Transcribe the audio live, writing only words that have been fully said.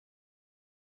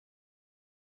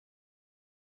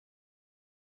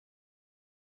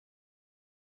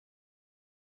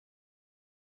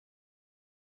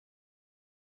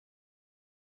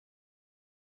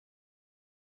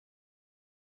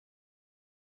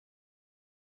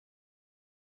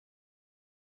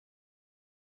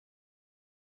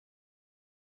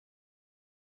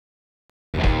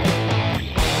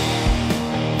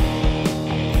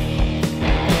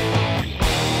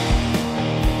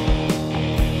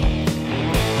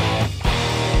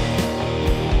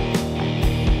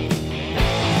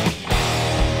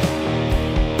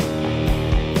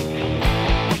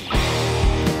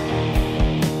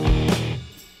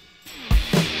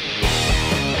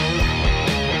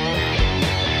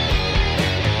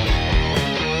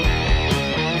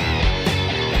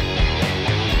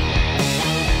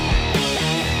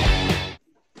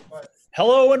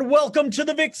Hello and welcome to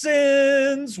the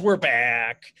Vixens. We're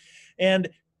back. And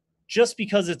just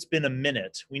because it's been a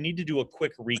minute, we need to do a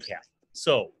quick recap.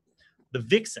 So the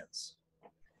Vixens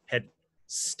had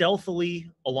stealthily,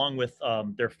 along with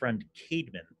their friend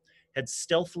Caedmon, had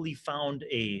stealthily found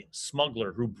a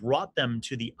smuggler who brought them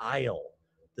to the isle,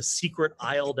 the secret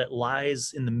isle that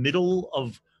lies in the middle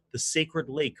of the sacred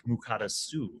lake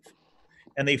Mukata-Suv.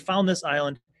 And they found this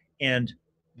island and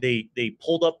they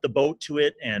pulled up the boat to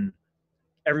it, and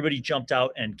everybody jumped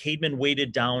out, and Caedmon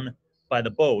waited down by the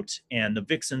boat, and the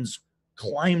Vixens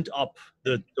climbed up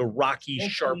the rocky,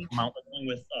 sharp mountain along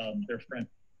with their friend.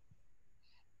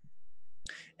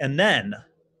 And then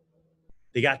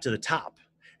they got to the top,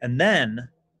 and then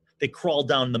they crawled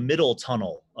down the middle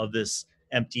tunnel of this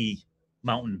empty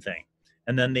mountain thing.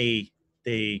 And then they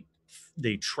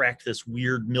tracked this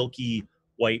weird milky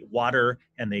white water,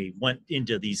 and they went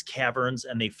into these caverns,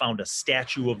 and they found a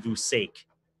statue of Vusek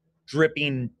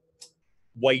dripping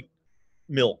white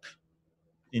milk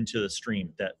into the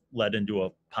stream that led into a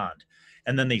pond.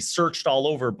 And then they searched all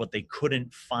over, but they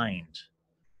couldn't find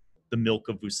the milk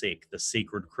of Vusek, the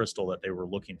sacred crystal that they were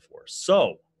looking for.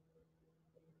 So,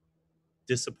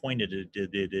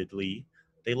 disappointedly,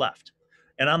 they left.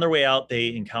 And on their way out,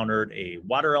 they encountered a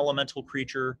water elemental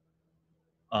creature,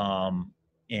 and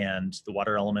the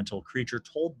water elemental creature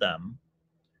told them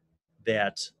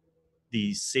that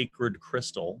the sacred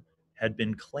crystal had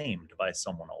been claimed by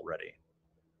someone already.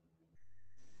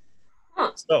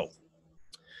 Huh. So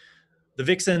the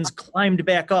Vixens climbed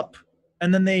back up,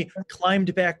 and then they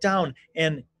climbed back down.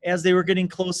 And as they were getting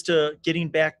close to getting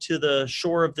back to the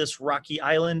shore of this rocky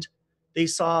island, they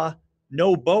saw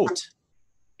no boat,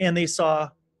 and they saw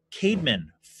Caedmon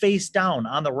face down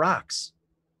on the rocks.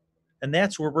 And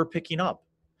that's where we're picking up.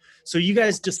 So you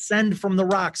guys descend from the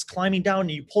rocks, climbing down,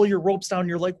 and you pull your ropes down, and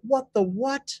you're like, what the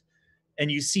what? And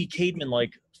you see Caedmon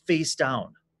like face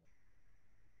down.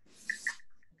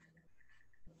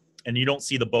 And you don't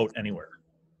see the boat anywhere.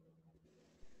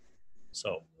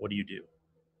 So what do you do?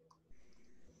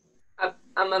 I'm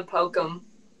gonna poke him.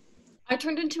 I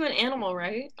turned into an animal,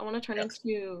 right? I want to turn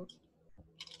into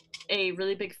a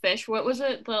really big fish. What was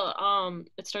it?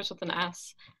 It starts with an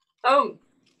S. Oh,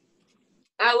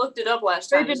 I looked it up last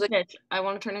time. Sturgeon fish. I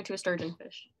want to turn into a sturgeon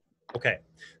fish. Okay,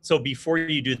 so before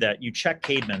you do that, you check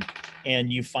Caedmon, and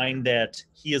you find that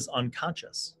he is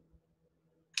unconscious.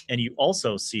 And you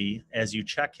also see, as you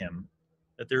check him,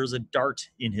 that there is a dart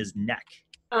in his neck.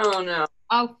 Oh no.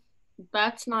 Oh,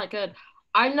 that's not good.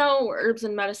 I know herbs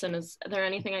and medicine. Is there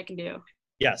anything I can do?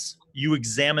 Yes, you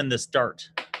examine this dart,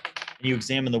 and you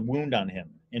examine the wound on him.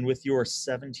 And with your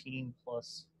 17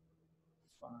 plus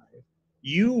 5,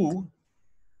 you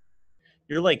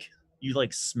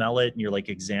smell it, and you're like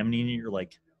examining it. You're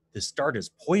like, this dart is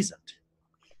poisoned.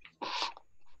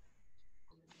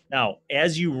 Now,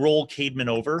 as you roll Caedmon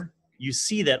over, you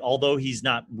see that although he's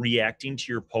not reacting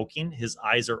to your poking, his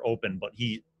eyes are open, but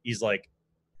he's like,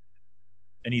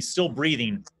 and he's still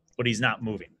breathing, but he's not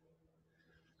moving.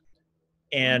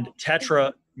 And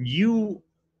Tetra, you,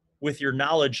 with your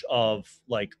knowledge of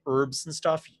like herbs and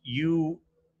stuff,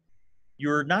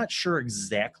 you're not sure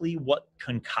exactly what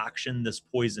concoction this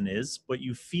poison is, but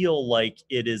you feel like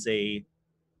it's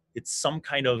some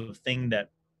kind of thing that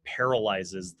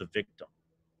paralyzes the victim.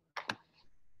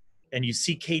 And you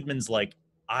see Caedmon's like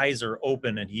eyes are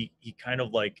open, and he kind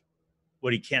of like,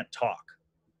 but he can't talk.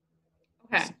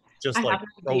 Okay. Just like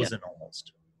frozen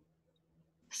almost.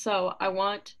 So I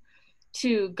want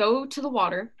to go to the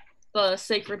water, the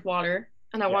sacred water,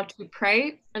 and I want to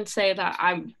pray and say that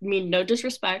I mean no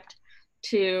disrespect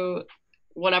to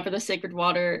whatever the sacred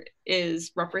water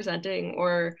is representing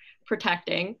or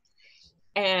protecting,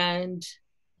 and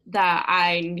that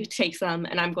I take some,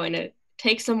 and I'm going to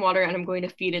take some water, and I'm going to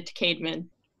feed it to Caedmon.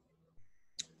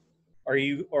 Are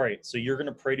you all right? So you're going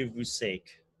to pray to Vusek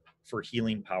for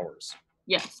healing powers.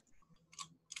 Yes.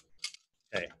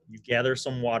 Okay. You gather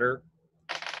some water.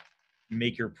 You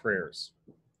make your prayers.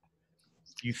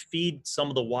 You feed some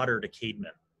of the water to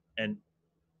Caedmon, and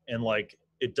like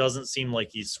it doesn't seem like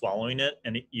he's swallowing it,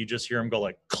 and you just hear him go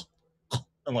like,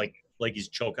 and like he's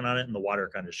choking on it, and the water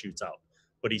kind of shoots out,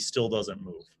 but he still doesn't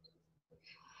move.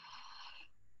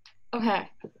 Okay.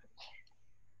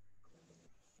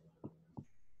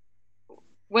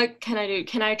 What can I do?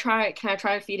 Can I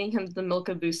try feeding him the milk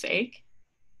of Vusek?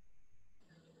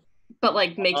 But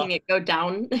like making it go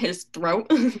down his throat?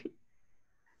 You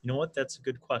know what? That's a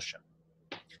good question.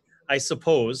 I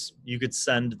suppose you could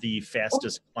send the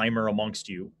fastest climber amongst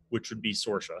you, which would be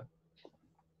Sorshe,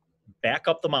 back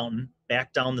up the mountain,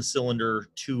 back down the cylinder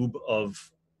tube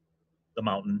of the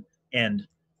mountain, and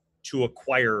to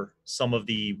acquire some of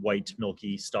the white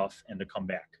milky stuff and to come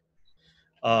back.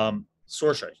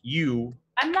 Sorshe, you...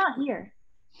 I'm not here.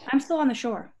 I'm still on the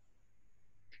shore.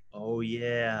 Oh,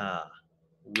 yeah.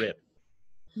 Rip.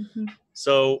 Mm-hmm.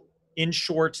 So, in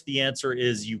short, the answer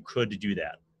is you could do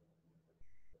that.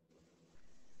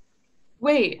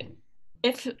 Wait,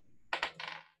 if...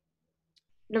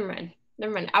 Never mind.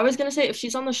 I was gonna say, if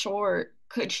she's on the shore,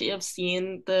 could she have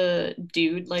seen the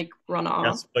dude, like, run off?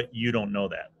 Yes, but you don't know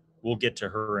that. We'll get to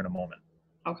her in a moment.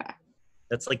 Okay.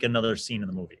 That's like another scene in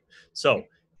the movie. So,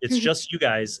 it's just you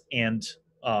guys and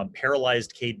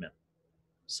paralyzed Cademan.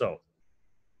 So,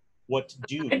 what to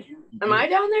do? Am I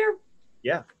down there?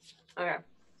 Yeah. Okay.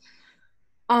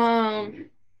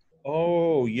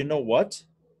 Oh, you know what?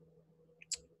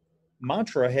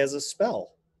 Mantra has a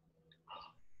spell.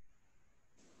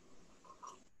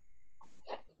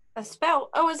 A spell?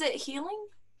 Oh, is it healing?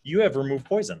 You have remove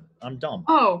poison. I'm dumb.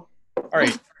 Oh. All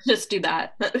right. Just do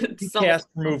that. You cast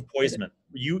remove poison.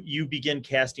 You begin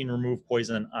casting remove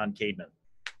poison on Cademan.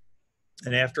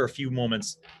 And after a few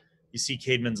moments, you see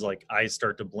Cademan's like eyes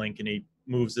start to blink and he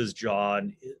moves his jaw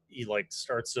and he like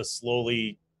starts to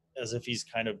slowly, as if he's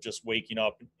kind of just waking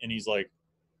up, and he's like,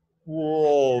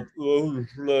 whoa,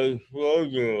 and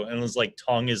his like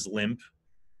tongue is limp,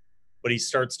 but he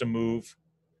starts to move.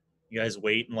 You guys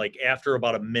wait, and like after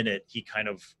about a minute, he kind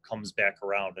of comes back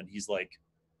around and he's like,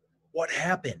 what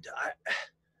happened?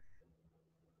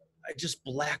 I just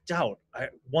blacked out.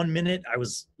 1 minute I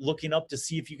was looking up to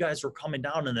see if you guys were coming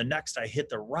down, and the next I hit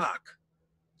the rock.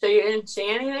 So you didn't see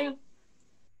anything?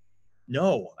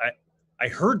 No, I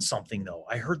heard something though.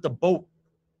 I heard the boat.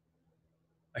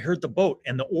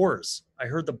 And the oars. I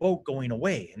heard the boat going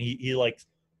away, and he like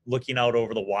looking out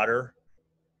over the water,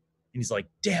 and he's like,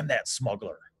 damn that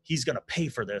smuggler. He's gonna pay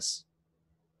for this.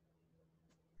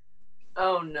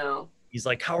 Oh no. He's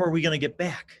like, how are we gonna get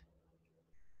back?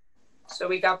 So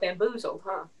we got bamboozled,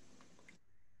 huh?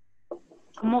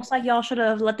 Almost like y'all should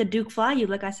have let the Duke fly you,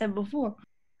 like I said before.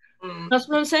 That's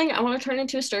what I'm saying. I want to turn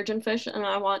into a sturgeon fish, and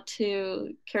I want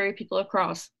to carry people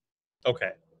across.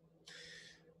 Okay.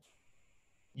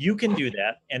 You can do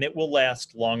that, and it will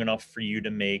last long enough for you to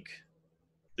make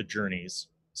the journeys.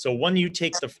 So when you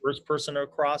take the first person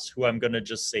across, who I'm going to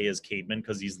just say is Cademan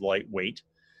because he's lightweight,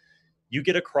 you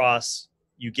get across,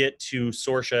 you get to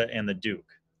Sorshe and the Duke.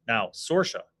 Now,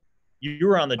 Sorshe, you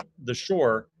were on the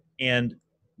shore, and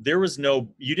there was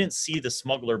you didn't see the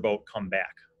smuggler boat come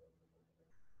back.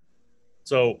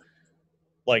 So,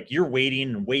 like, you're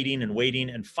waiting and waiting and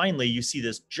waiting, and finally you see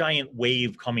this giant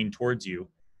wave coming towards you,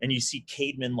 and you see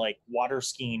Cademan, like, water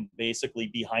skiing basically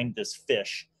behind this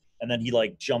fish, and then he,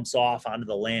 like, jumps off onto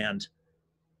the land,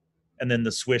 and then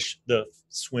the fish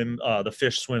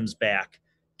swims back.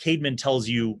 Cademan tells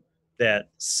you that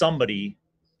somebody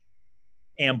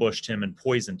ambushed him and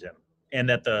poisoned him, and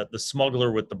that the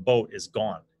smuggler with the boat is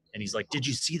gone. And he's like, did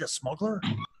you see the smuggler?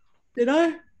 Did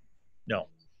I? No.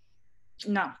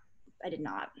 No, I did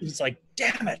not. He's like,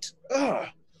 damn it. Ugh.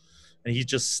 And he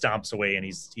just stomps away, and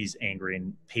he's angry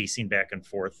and pacing back and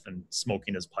forth and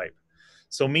smoking his pipe.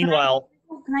 So meanwhile...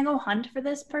 Can I go hunt for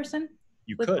this person?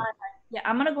 You could. Yeah,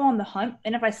 I'm going to go on the hunt,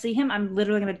 and if I see him, I'm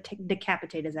literally going to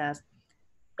decapitate his ass.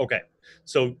 Okay.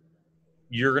 So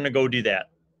you're going to go do that.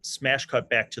 Smash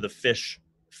cut back to the fish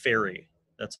ferry.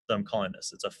 That's what I'm calling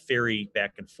this. It's a ferry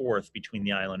back and forth between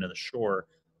the island and the shore,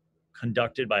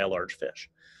 conducted by a large fish.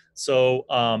 So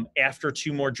after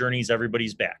 2 more journeys,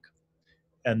 everybody's back.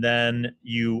 And then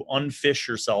you unfish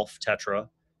yourself, Tetra,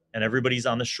 and everybody's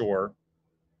on the shore.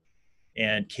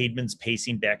 And Cademan's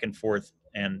pacing back and forth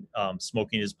and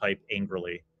smoking his pipe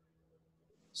angrily.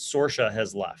 Sorshe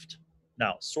has left.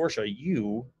 Now, Sorshe,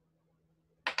 you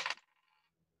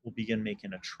will begin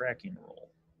making a tracking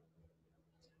roll.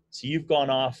 So you've gone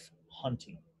off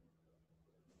hunting.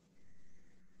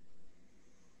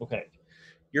 Okay.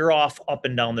 You're off up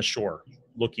and down the shore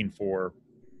looking for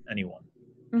anyone.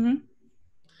 Mm-hmm.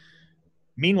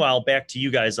 Meanwhile, back to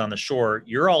you guys on the shore,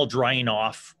 you're all drying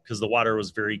off because the water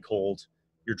was very cold.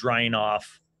 You're drying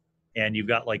off, and you've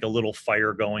got like a little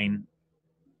fire going,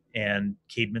 and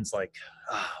Cademan's like,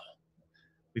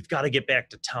 we've got to get back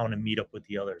to town and meet up with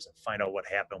the others and find out what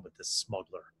happened with this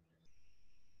smuggler.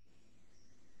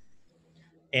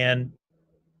 And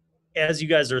as you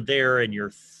guys are there and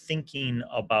you're thinking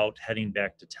about heading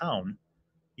back to town,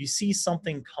 you see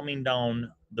something coming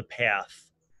down the path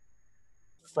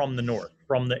from the north,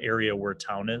 from the area where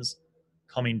town is,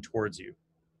 coming towards you.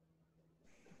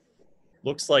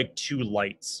 Looks like 2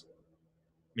 lights,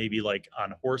 maybe like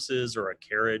on horses or a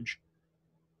carriage,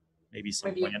 maybe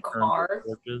some Maybe a lanterns car.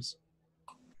 or torches.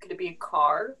 Could it be a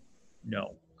car?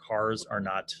 No, cars are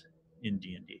not in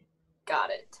D&D. Got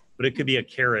it. But it could be a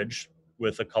carriage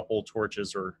with a couple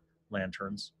torches or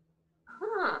lanterns.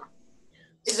 Huh.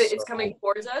 It's coming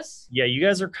towards us? Yeah, you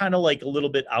guys are kind of like a little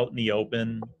bit out in the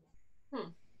open.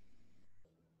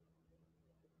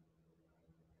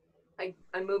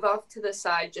 I move off to the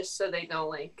side just so they know,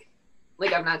 like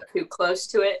I'm not too close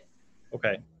to it.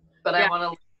 Okay. But I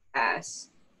want to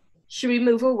pass. Should we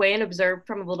move away and observe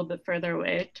from a little bit further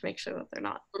away to make sure that they're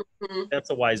not? That's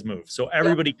a wise move. So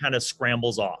everybody kind of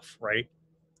scrambles off, right?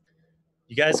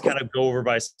 You guys kind of go over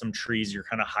by some trees. You're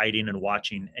kind of hiding and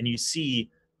watching, and you see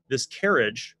this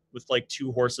carriage with like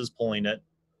 2 horses pulling it,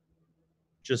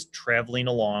 just traveling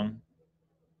along,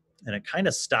 and it kind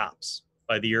of stops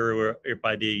by the area,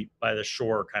 by the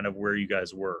shore, kind of where you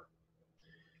guys were.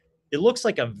 It looks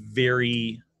like a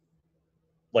very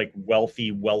like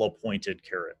wealthy, well-appointed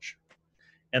carriage.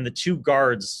 And the 2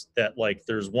 guards that like,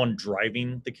 there's one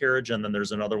driving the carriage and then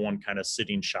there's another one kind of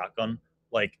sitting shotgun,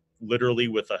 like literally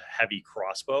with a heavy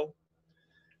crossbow.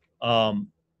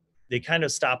 They kind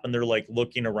of stop and they're like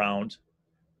looking around,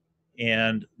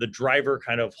 and the driver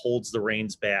kind of holds the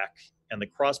reins back, and the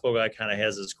crossbow guy kind of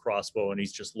has his crossbow and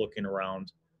he's just looking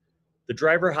around. The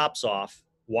driver hops off,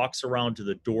 walks around to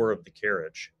the door of the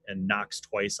carriage and knocks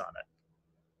twice on it.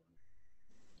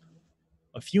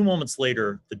 A few moments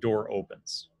later, the door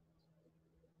opens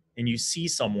and you see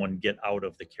someone get out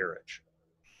of the carriage.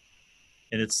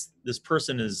 And this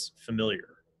person is familiar.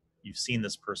 You've seen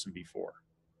this person before.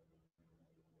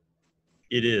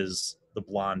 It is the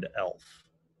blonde elf.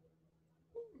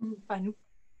 Fine.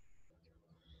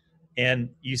 And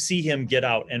you see him get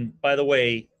out. And by the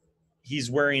way,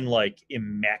 he's wearing like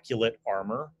immaculate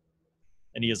armor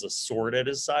and he has a sword at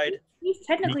his side. He's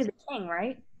technically the king,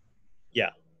 right? Yeah.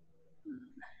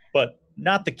 But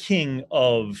not the king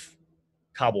of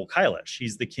Kabul Kailish.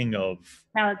 He's the king of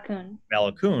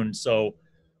Malakun. So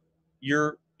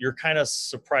you're kind of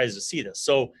surprised to see this.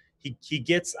 So he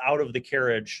gets out of the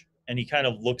carriage and he kind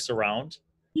of looks around.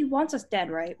 He wants us dead,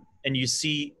 right? And you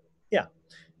see,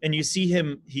 and you see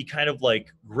him, he kind of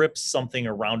like grips something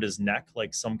around his neck,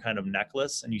 like some kind of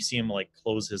necklace, and you see him like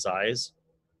close his eyes.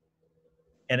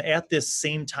 And at this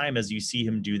same time as you see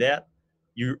him do that,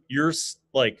 you're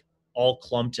like all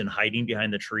clumped and hiding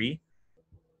behind the tree.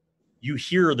 You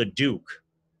hear the Duke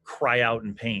cry out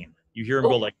in pain. You hear him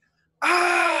go like,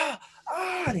 ah,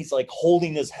 and he's like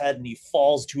holding his head and he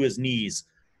falls to his knees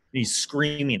and he's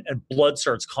screaming and blood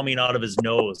starts coming out of his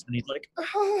nose. And he's like,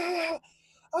 ah,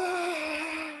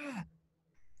 ah.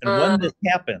 And when this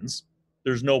happens,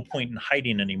 there's no point in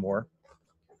hiding anymore.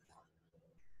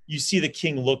 You see the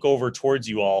king look over towards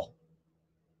you all.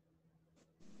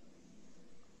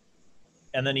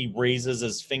 And then he raises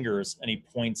his fingers and he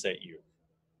points at you.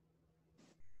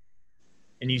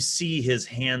 And you see his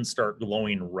hands start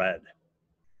glowing red.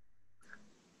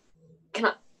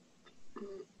 Can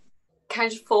I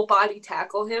just full body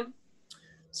tackle him?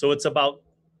 So it's about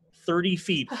 30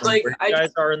 feet from Like, where you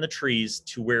guys are in the trees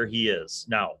to where he is.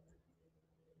 Now,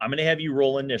 I'm going to have you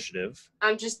roll initiative.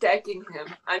 I'm just decking him.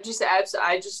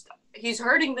 He's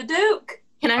hurting the Duke.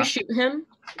 Can I shoot him?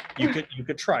 You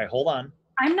could try. Hold on.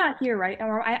 I'm not here, right?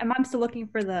 Or I'm still looking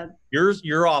for the...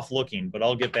 You're off looking, but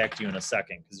I'll get back to you in a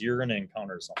second because you're going to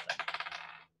encounter something.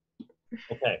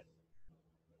 Okay.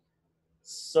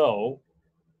 So...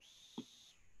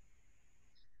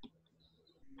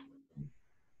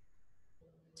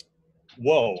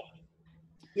 Whoa.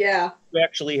 Yeah. You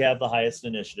actually have the highest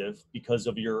initiative because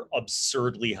of your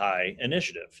absurdly high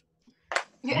initiative.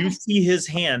 Yeah. You see his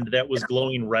hand that was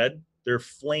glowing red. There are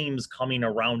flames coming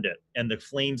around it, and the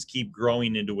flames keep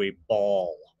growing into a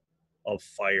ball of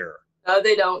fire. No,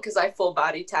 they don't, because I full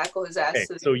body tackle his ass.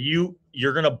 Okay, so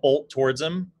you're gonna bolt towards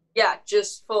him? Yeah,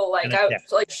 just full,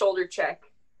 like shoulder check,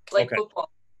 like Okay.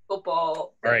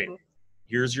 football. All right,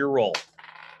 here's your roll.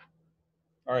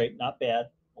 All right, not bad.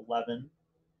 11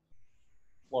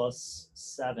 plus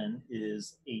 7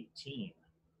 is 18.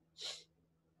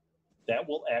 That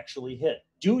will actually hit.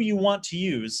 Do you want to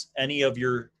use any of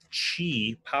your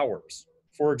chi powers?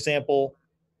 For example,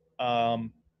 I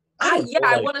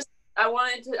want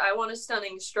a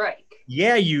stunning strike.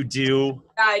 Yeah, you do.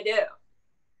 I do.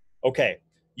 Okay.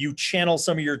 You channel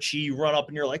some of your chi, you run up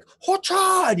and you're like,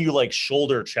 Hocha! And you like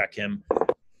shoulder check him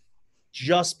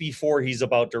just before he's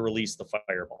about to release the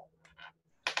fireball.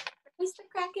 Mr.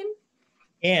 Kraken?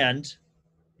 And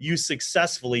you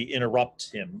successfully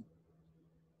interrupt him.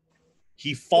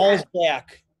 He falls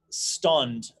back,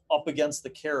 stunned, up against the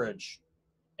carriage,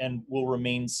 and will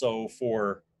remain so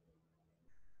for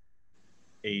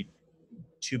a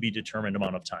to-be-determined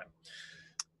amount of time.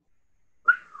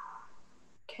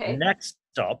 Okay. Next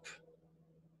up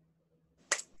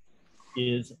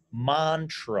is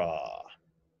mantra.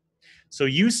 So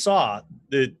you saw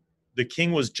the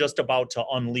king was just about to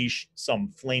unleash some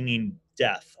flaming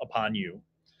death upon you.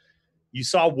 You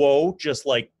saw Woe just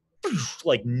like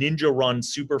ninja run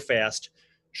super fast,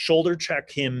 shoulder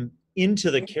check him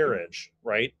into the carriage,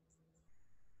 right?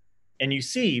 And you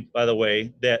see, by the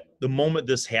way, that the moment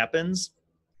this happens,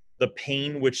 the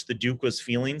pain which the Duke was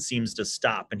feeling seems to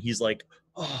stop, and he's like,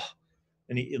 oh,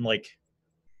 and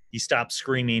he stops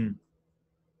screaming.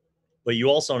 But you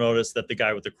also notice that the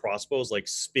guy with the crossbow is like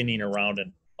spinning around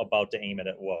and about to aim it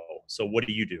at Woe. So what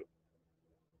do you do?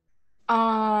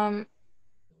 Can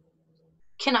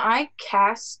I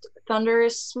cast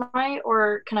Thunderous Smite,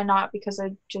 or can I not because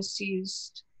I just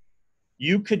used...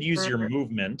 You could use your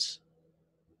movement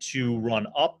to run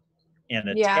up and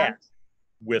attack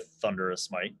with Thunderous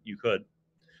Smite. You could.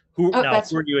 Who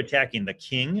are you attacking? The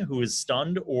king who is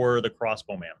stunned or the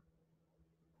crossbowman?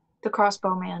 The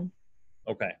crossbowman.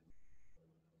 Okay.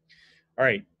 All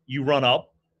right. You run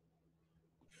up,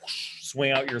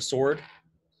 swing out your sword,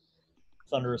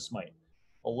 Thunderous Smite.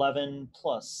 11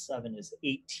 plus 7 is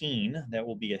 18. That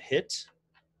will be a hit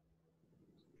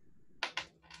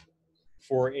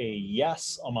for a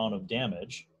yes amount of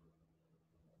damage.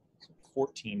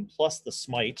 14 plus the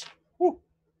smite. Woo.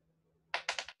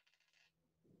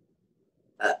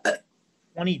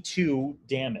 22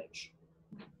 damage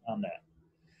on that.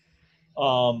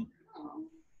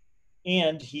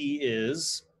 And he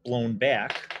is blown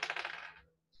back.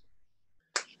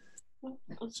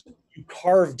 You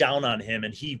carve down on him,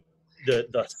 and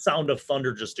the sound of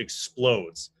thunder just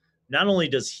explodes. Not only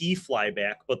does he fly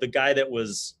back, but the guy that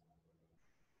was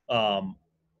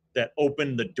that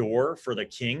opened the door for the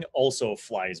king also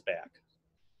flies back.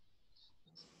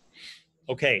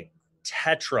 Okay,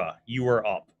 Tetra, you are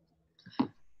up.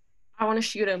 I want to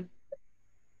shoot him.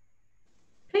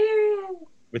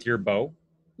 With your bow?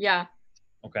 Yeah.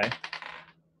 Okay.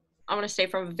 I want to stay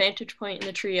from a vantage point in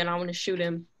the tree, and I want to shoot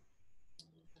him.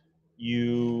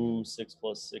 You 6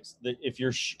 plus 6. If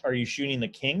you're, are you shooting the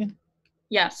king?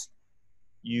 Yes.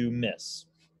 You miss.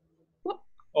 What?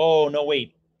 Oh no!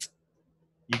 Wait.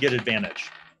 You get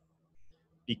advantage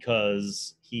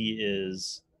because he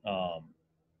is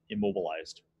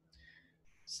immobilized.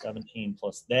 17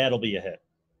 plus that'll be a hit.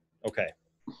 Okay.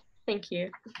 Thank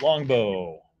you.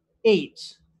 Longbow.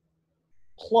 8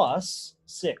 plus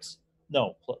 6.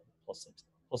 No, plus 6.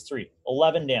 Plus 3.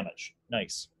 11 damage.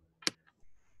 Nice.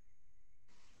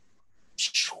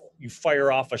 You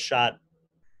fire off a shot,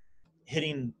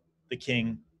 hitting the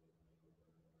king.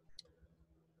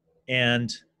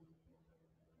 And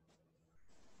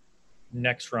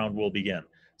next round will begin.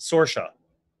 Sorshe,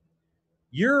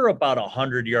 you're about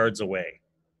 100 yards away.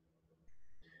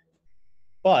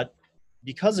 But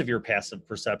because of your passive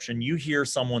perception, you hear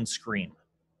someone scream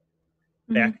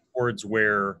back towards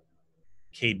where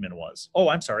Caedmon was. Oh,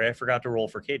 I'm sorry. I forgot to roll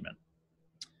for Caedmon.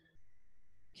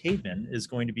 Caedmon is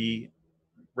going to be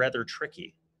rather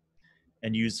tricky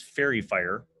and use Fairy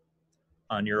Fire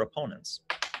on your opponents,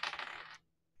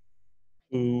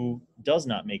 who does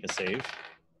not make a save,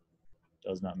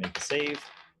 does not make a save,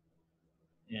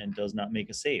 and does not make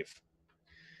a save.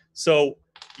 So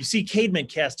you see Caedmon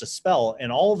cast a spell,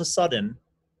 and all of a sudden,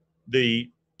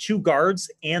 the 2 guards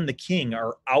and the king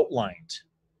are outlined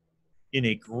in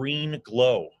a green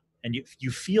glow, and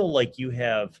you feel like you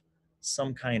have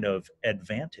some kind of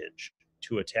advantage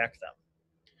to attack them.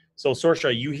 So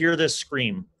Sorshe, you hear this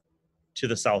scream to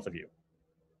the south of you.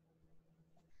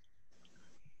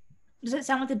 Does it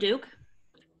sound like the Duke?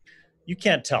 You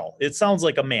can't tell. It sounds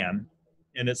like a man,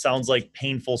 and it sounds like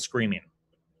painful screaming.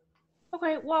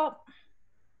 Okay, well,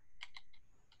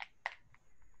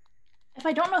 if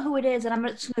I don't know who it is, then I'm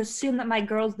just going to assume that my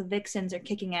girls, the Vixens, are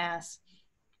kicking ass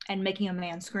and making a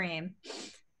man scream.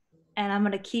 And I'm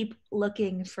going to keep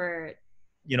looking for...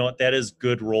 You know what? That is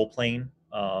good role-playing.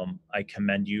 I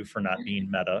commend you for not being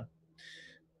meta.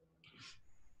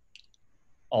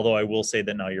 Although I will say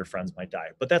that now your friends might die,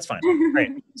 but that's fine. All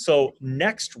right. So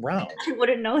next round. I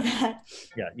wouldn't know that.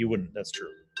 Yeah, you wouldn't. That's true.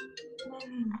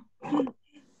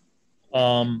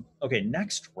 Okay,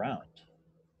 next round.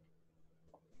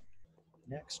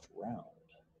 Next round.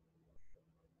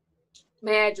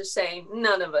 May I just say,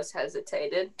 none of us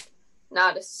hesitated.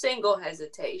 Not a single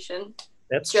hesitation.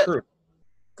 That's just true.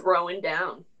 Throwing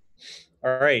down.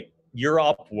 All right, you're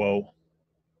up, Woe.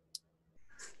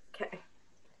 Okay.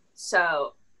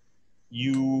 So.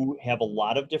 You have a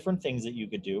lot of different things that you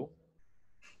could do.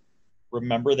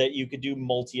 Remember that you could do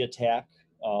multi-attack.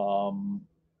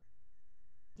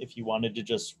 If you wanted to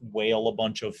just wail a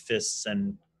bunch of fists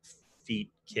and feet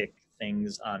kick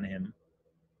things on him.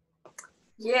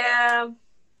 Yeah.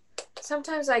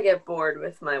 Sometimes I get bored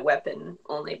with my weapon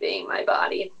only being my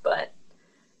body, but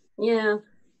yeah.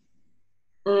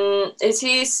 Is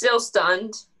he still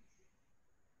stunned?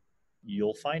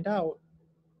 You'll find out.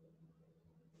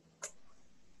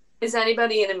 Is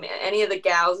anybody in any of the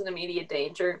gals in immediate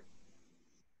danger?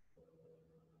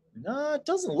 No, it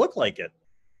doesn't look like it.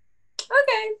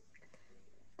 Okay.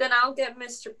 Then I'll get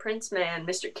Mr. Prince Man,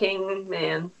 Mr. King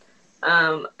Man.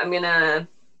 I'm gonna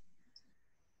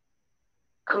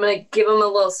give him a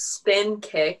little spin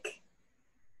kick,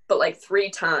 but like 3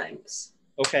 times.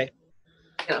 Okay.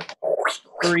 Yeah.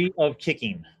 3 of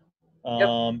kicking.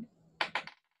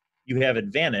 You have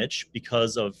advantage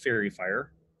because of Fairy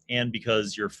Fire and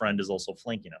because your friend is also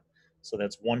flanking him. So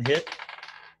that's 1 hit.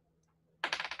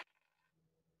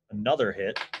 Another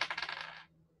hit.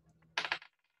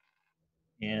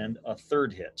 And a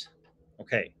 3rd hit.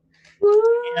 Okay.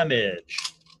 Damage.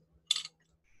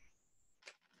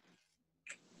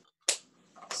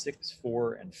 6,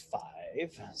 4, and 5.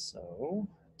 So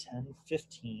 10,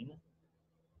 15.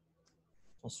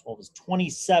 Plus 12 is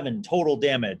 27 total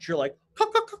damage. You're like,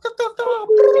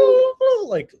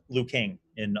 like Liu Kang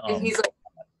in. And he's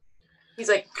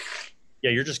like, yeah,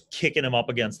 you're just kicking him up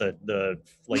against the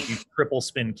like you triple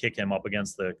spin kick him up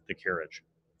against the carriage.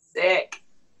 sick.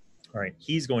 All right,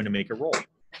 he's going to make a roll.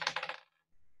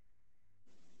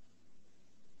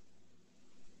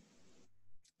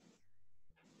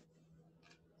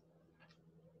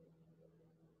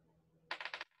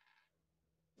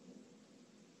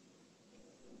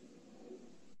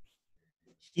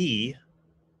 He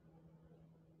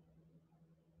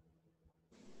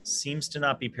seems to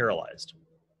not be paralyzed.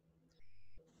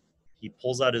 He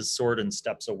pulls out his sword and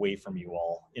steps away from you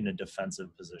all in a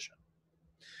defensive position.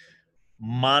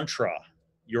 Mantra,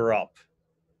 you're up.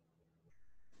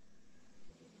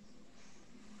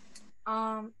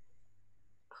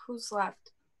 Who's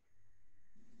left?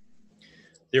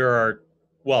 There are,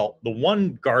 well, the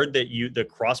one guard that the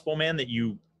crossbowman that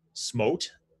you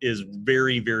smote is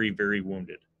very, very, very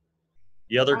wounded.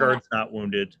 The other guard's not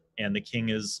wounded, and the king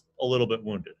is a little bit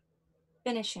wounded.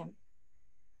 Finish him.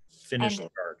 Finish the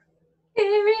guard.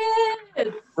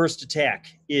 Period. First attack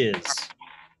is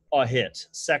a hit.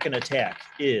 Second attack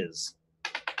is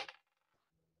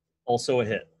also a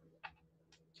hit.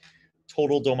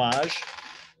 Total damage,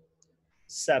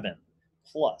 7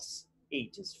 plus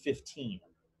 8 is 15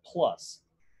 plus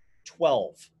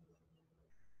 12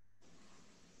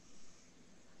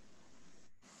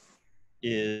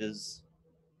 is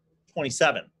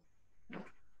 27.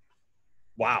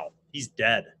 Wow, he's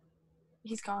dead.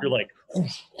 He's gone. You're like,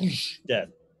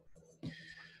 dead.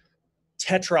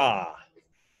 Tetra.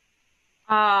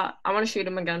 I want to shoot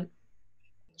him again.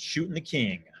 Shooting the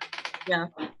king. Yeah.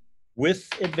 With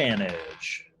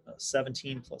advantage.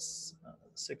 17 plus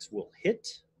 6 will hit.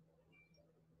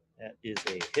 That is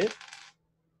a hit.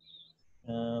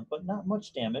 But not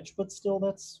much damage, but still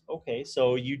that's okay.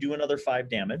 So you do another 5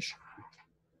 damage.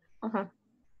 Uh-huh.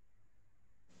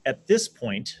 At this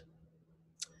point,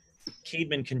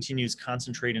 Cademan continues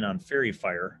concentrating on Fairy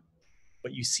Fire,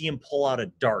 but you see him pull out a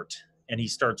dart, and he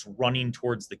starts running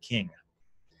towards the king.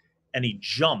 And he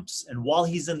jumps, and while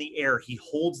he's in the air, he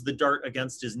holds the dart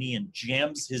against his knee and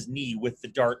jams his knee with the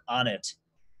dart on it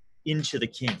into the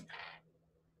king.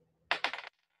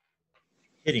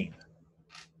 Hitting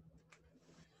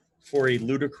for a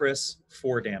ludicrous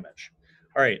 4 damage.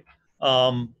 All right.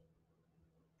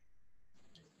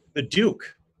 The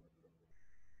Duke.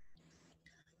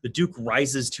 The Duke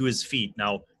rises to his feet.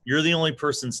 Now, you're the only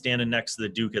person standing next to the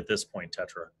Duke at this point,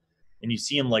 Tetra. And you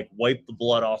see him like wipe the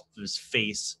blood off of his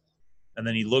face. And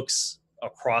then he looks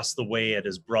across the way at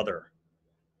his brother.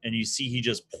 And you see he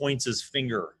just points his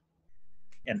finger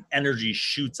and energy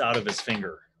shoots out of his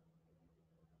finger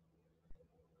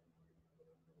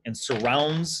and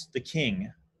surrounds the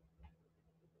king.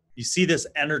 You see this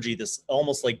energy, this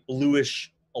almost like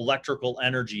bluish electrical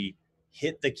energy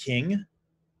hit the king.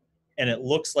 And it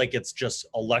looks like it's just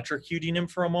electrocuting him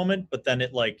for a moment, but then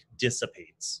it like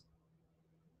dissipates.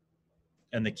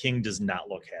 And the king does not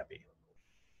look happy.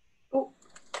 Oh.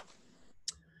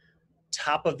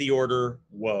 Top of the order,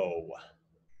 whoa.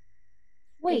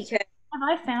 Wait, Okay. have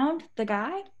I found the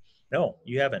guy? No,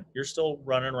 you haven't. You're still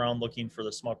running around looking for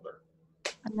the smuggler.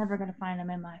 I'm never gonna find him,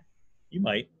 am I? You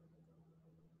might.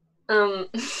 Um,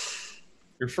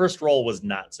 Your first roll was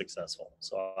not successful,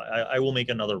 so I will make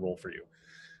another roll for you.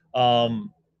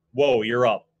 Whoa, you're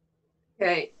up.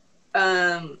 okay.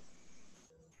 I'm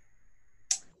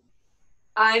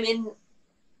in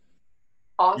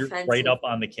offensive. You're right up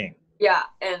on the king. Yeah,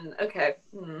 and okay.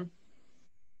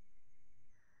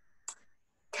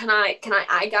 Can I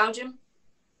eye gouge him?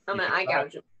 I'm gonna eye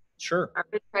gouge him. Sure. I'm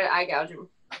gonna try to eye gouge him.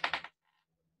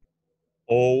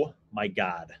 Oh my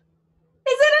God.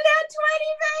 Is it a nat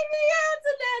 20, baby? Yeah, it's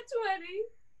a nat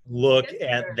 20. Look Yes,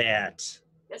 at sir. that.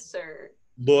 Yes, sir.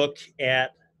 Look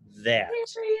at that.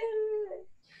 Period.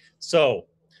 So,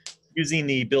 using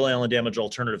the Bill Allen damage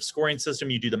alternative scoring system,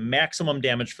 you do the maximum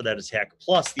damage for that attack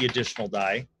plus the additional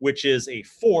die, which is a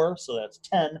 4, so that's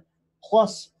 10,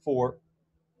 plus 4.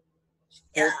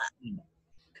 14.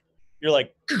 You're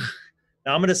like,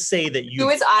 now I'm going to say that you... Do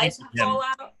his eyes blinded him. fall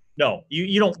out? No,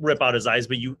 you don't rip out his eyes,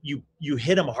 but you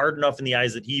hit him hard enough in the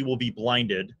eyes that he will be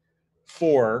blinded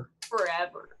for...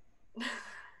 Forever.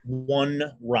 1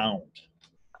 round.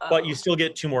 But you still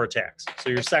get 2 more attacks. So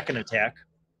your second attack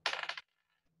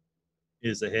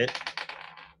is a hit.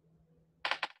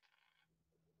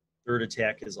 Third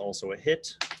attack is also a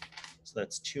hit. So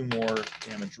that's 2 more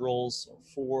damage rolls. So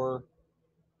 4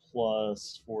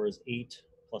 plus 4 is 8,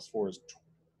 plus 4 is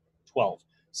 12.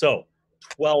 So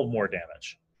 12 more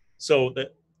damage. So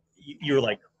that you're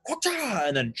like,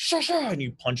 and then and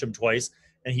you punch him twice,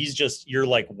 and he's just, you're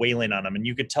like wailing on him, and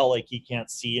you could tell like he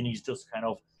can't see, and he's just kind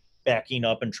of backing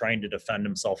up and trying to defend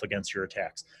himself against your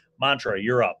attacks. Mantra,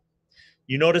 you're up.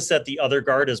 You notice that the other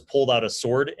guard has pulled out a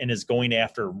sword and is going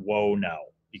after Woe now,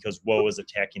 because Woe is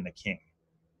attacking the king.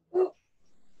 Oh,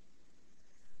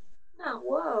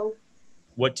 whoa.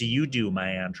 What do you do,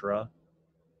 Mantra?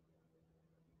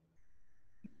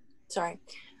 Sorry.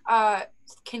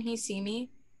 Can he see me?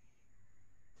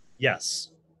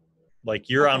 Yes. Like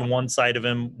you're on one side of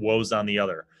him, Woe's on the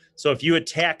other. So if you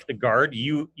attack the guard,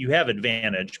 you have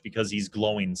advantage because he's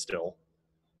glowing still.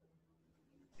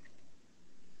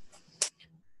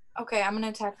 Okay, I'm gonna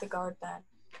attack the guard then.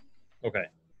 Okay.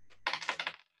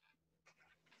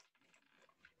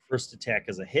 First attack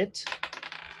is a hit.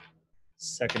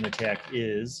 Second attack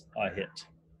is a hit.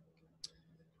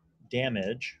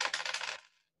 Damage.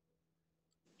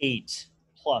 8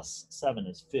 plus 7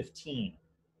 is 15.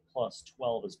 Plus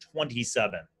 12 is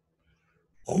 27.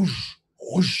 Whoosh,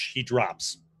 whoosh, he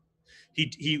drops.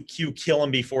 You kill him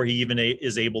before he even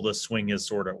is able to swing his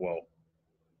sword at Woe.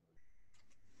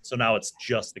 So now it's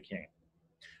just the king.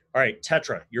 All right,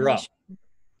 Tetra, you're up.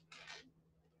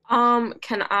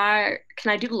 Can I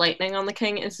do lightning on the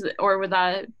king? Or would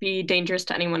that be dangerous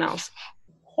to anyone else?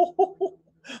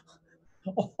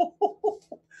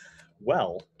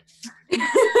 Well,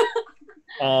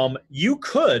 you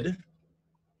could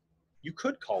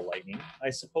call lightning. I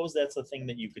suppose that's a thing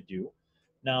that you could do.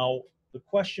 Now, the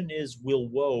question is, will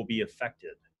Woe be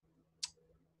affected?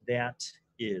 That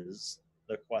is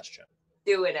the question.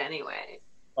 Do it anyway.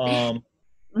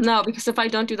 No, because if I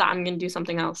don't do that, I'm going to do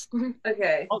something else.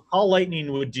 Okay. Call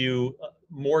lightning would do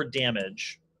more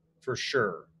damage for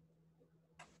sure.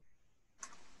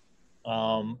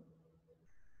 Huh.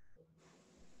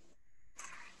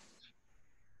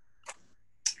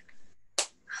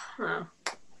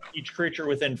 Each creature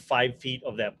within 5 feet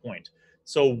of that point.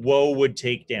 So Woe would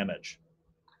take damage.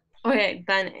 Okay,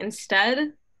 then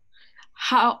instead,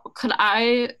 how could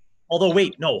I... Although,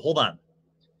 wait, no, hold on.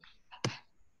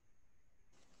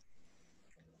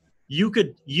 You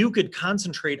could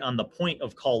concentrate on the point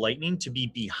of Call Lightning to be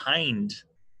behind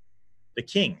the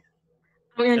king.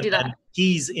 I'm going to do that.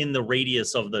 He's in the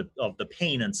radius of the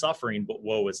pain and suffering, but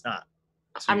Woe is not.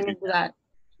 So I'm going to do that.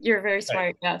 You're very smart.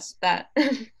 Right. Yes, that.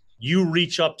 You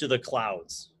reach up to the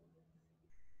clouds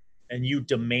and you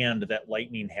demand that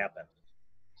lightning happen.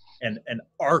 And an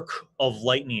arc of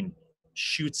lightning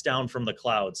shoots down from the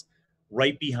clouds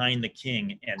right behind the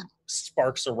king and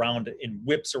sparks around and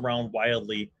whips around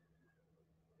wildly.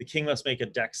 The king must make a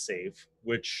dex save,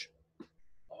 which,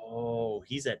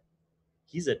 he's at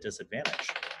disadvantage.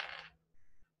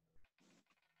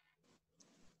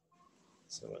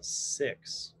 So a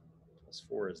 6 plus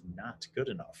 4 is not good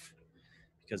enough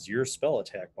because your spell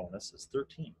attack bonus is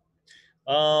 13.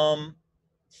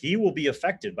 He will be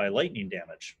affected by lightning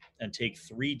damage and take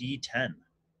 3d10,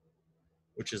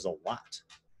 which is a lot.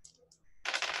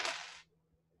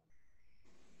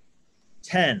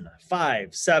 10,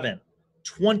 5, 7,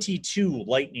 22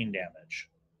 lightning damage.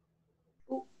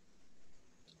 Ooh.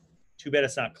 Too bad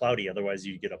it's not cloudy, otherwise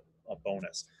you'd get a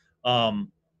bonus.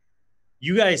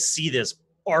 You guys see this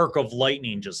arc of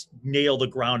lightning just nail the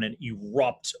ground and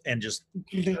erupt and just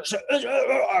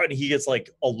and he gets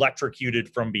like electrocuted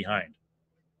from behind.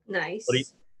 Nice.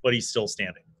 But he's still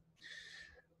standing.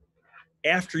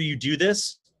 After you do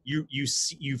this,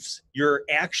 your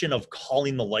action of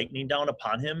calling the lightning down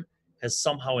upon him has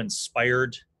somehow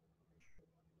inspired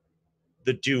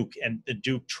the Duke, and the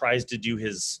Duke tries to do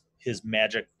his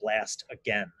magic blast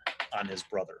again on his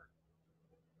brother.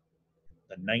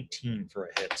 The 19 for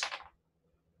a hit.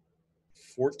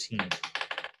 14,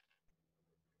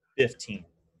 15.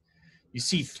 You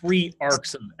see 3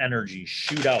 arcs of energy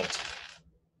shoot out.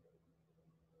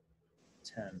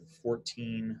 10,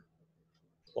 14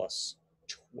 plus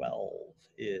 12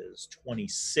 is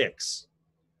 26.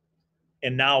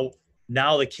 And now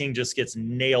the king just gets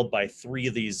nailed by 3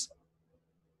 of these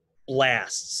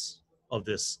blasts of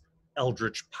this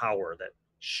eldritch power that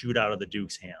shoot out of the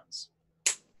Duke's hands.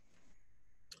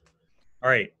 All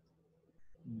right,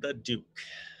 the Duke.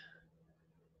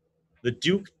 The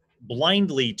Duke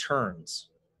blindly turns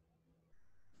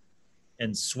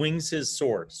and swings his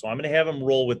sword. So I'm going to have him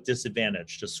roll with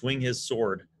disadvantage to swing his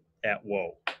sword at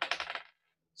Woe.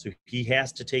 So he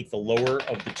has to take the lower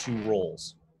of the 2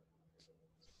 rolls,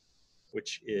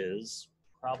 which is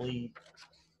probably...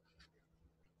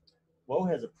 Woe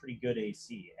has a pretty good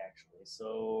AC, actually.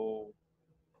 So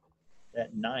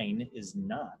that 9 is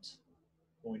not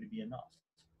going to be enough.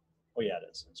 Oh, yeah, it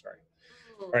is. I'm sorry.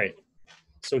 All right.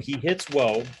 So he hits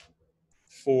Woe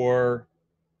for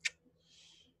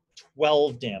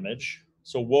 12 damage.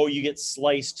 So Woe, you get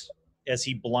sliced as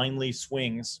he blindly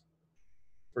swings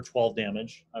for 12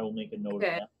 damage. I will make a note of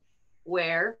that.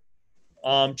 Where?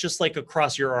 Just like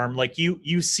across your arm. Like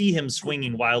you see him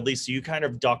swinging wildly, so you kind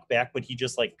of duck back, but he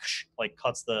just like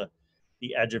cuts the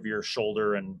edge of your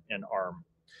shoulder and arm.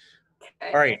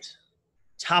 Okay. All right.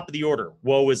 Top of the order.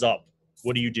 Woe is up.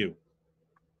 What do you do?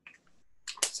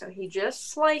 So he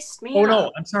just sliced me Oh, up.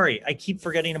 no, I'm sorry. I keep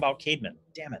forgetting about Caedmon.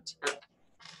 Damn it.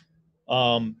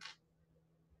 Caedmon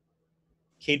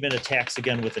attacks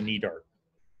again with a knee dart.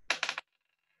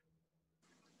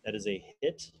 That is a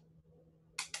hit.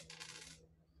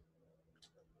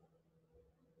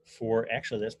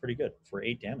 Actually, that's pretty good. For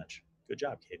 8 damage. Good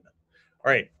job, Caedmon.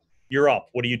 All right, you're up.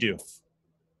 What do you do?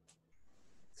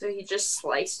 So he just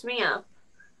sliced me up.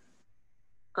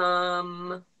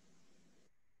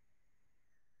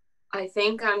 I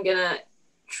think I'm gonna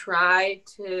try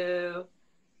to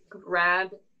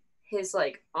grab his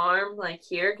like arm like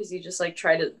here because he just like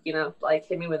tried to like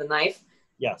hit me with a knife.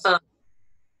 Yes.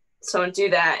 So I'm do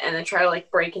that and then try to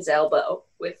like break his elbow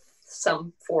with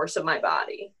some force of my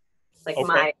body, like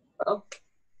my elbow.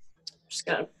 Just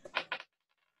gonna.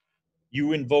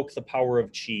 You invoke the power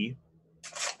of chi,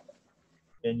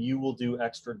 and you will do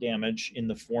extra damage in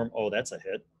the form. Oh, that's a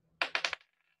hit.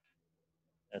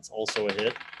 That's also a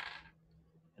hit.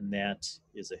 And that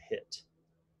is a hit.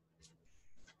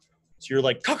 So you're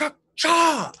like,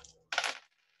 cha!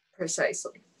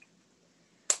 Precisely.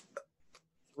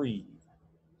 3,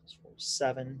 4,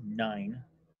 7, 9,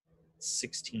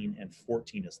 16, and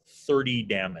 14 is 30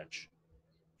 damage.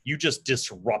 You just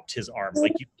disrupt his arm.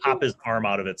 Like you pop his arm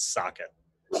out of its socket.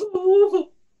 The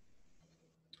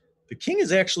king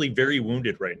is actually very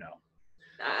wounded right now.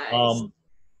 Nice.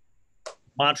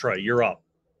 Mantra, you're up.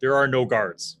 There are no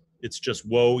guards. It's just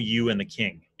Woe, you, and the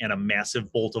king, and a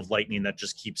massive bolt of lightning that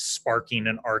just keeps sparking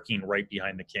and arcing right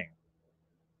behind the king.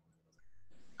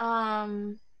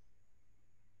 Well,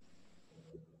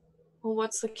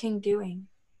 what's the king doing?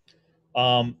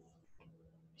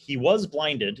 He was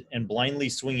blinded and blindly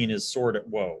swinging his sword at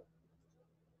Woe.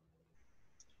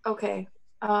 Okay.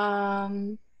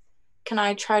 Can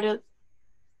I try to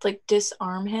like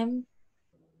disarm him?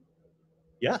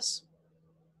 Yes.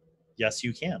 Yes,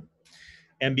 you can.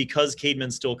 And because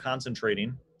Caedmon's still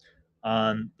concentrating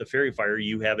on the fairy fire,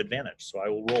 you have advantage. So I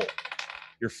will roll.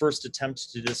 Your first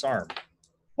attempt to disarm.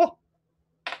 Oh!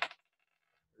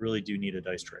 Really do need a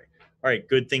dice tray. All right,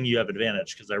 good thing you have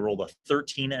advantage because I rolled a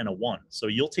 13 and a 1. So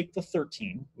you'll take the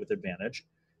 13 with advantage.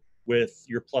 With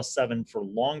your +7 for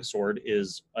longsword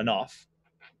is enough.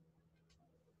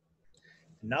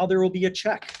 Now there will be a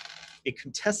check, a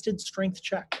contested strength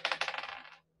check.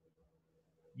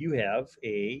 You have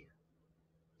a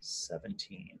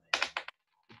 17.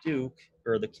 The Duke,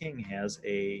 or the King, has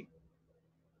a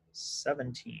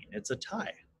 17. It's a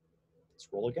tie. Let's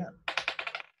roll again.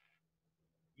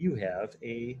 You have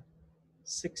a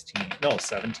 16. No,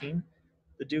 17.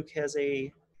 The Duke has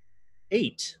a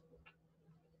 8.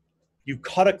 You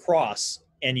cut across,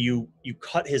 and you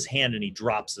cut his hand, and he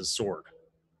drops his sword.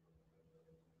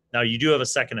 Now, you do have a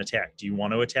second attack. Do you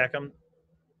want to attack him?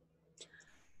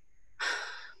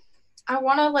 I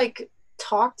want to like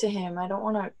talk to him. I don't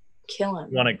want to kill him.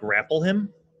 You want to grapple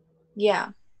him? Yeah.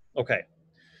 Okay.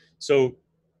 So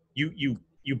you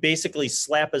basically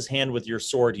slap his hand with your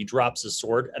sword. He drops his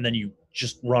sword, and then you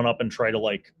just run up and try to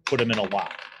like put him in a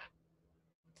lock.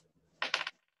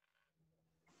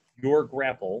 Your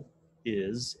grapple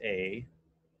is a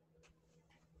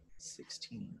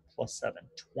 16 plus 7,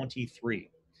 23.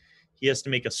 He has to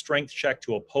make a strength check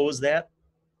to oppose that,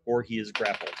 or he is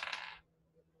grappled.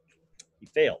 He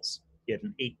fails. He He had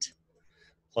an 8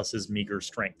 plus his meager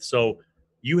strength. So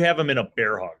you have him in a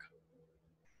bear hug.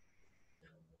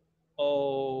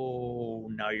 Oh,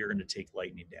 now you're going to take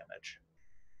lightning damage.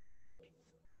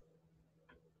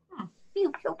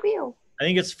 Pew, pew, pew. I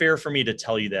think it's fair for me to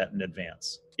tell you that in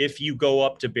advance. If you go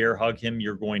up to bear hug him,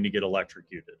 you're going to get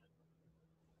electrocuted.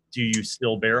 Do you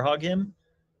still bear hug him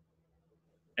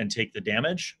and take the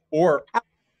damage? Or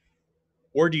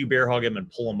do you bear hug him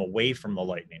and pull him away from the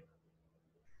lightning?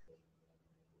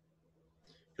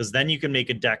 Because then you can make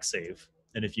a dex save.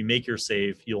 And if you make your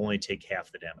save, you'll only take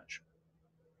half the damage.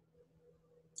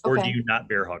 Or do you not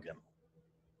bear hug him?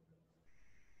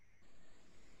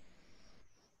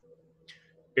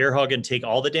 Bear hug and take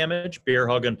all the damage. Bear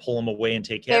hug and pull him away and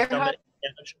take half damage.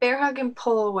 Bear hug and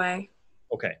pull away.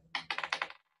 Okay.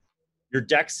 Your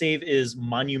dex save is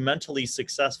monumentally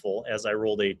successful, as I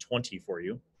rolled a 20 for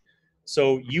you.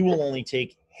 So you will only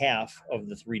take half of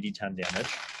the 3d10 damage,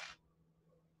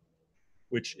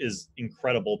 which is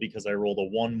incredible because I rolled a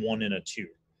 1, 1, and a 2.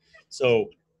 So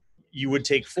you would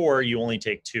take 4, you only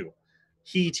take 2.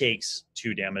 He takes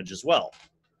 2 damage as well.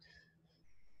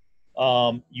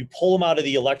 You pull him out of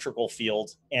the electrical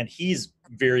field, and he's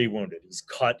very wounded. He's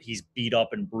cut, he's beat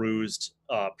up and bruised.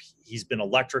 He's been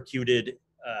electrocuted,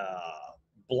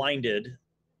 blinded,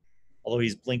 although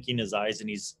he's blinking his eyes and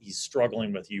he's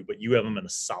struggling with you, but you have him in a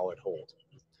solid hold.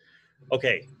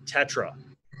 Okay, Tetra,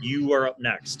 you are up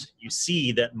next. You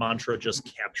see that Mantra just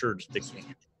captured the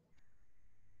king.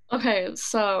 Okay,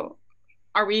 so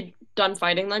are we done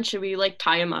fighting then? Should we like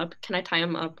tie him up? Can I tie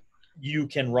him up? You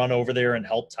can run over there and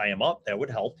help tie him up. That would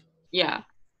help. Yeah.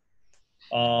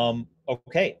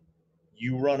 Okay.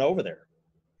 You run over there.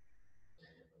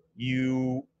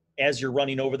 As you're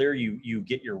running over there, you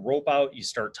get your rope out, you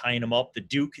start tying him up. The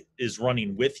Duke is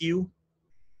running with you.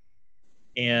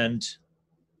 And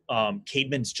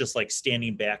Caedmon's just like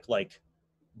standing back, like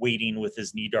waiting with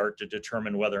his knee dart to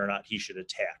determine whether or not he should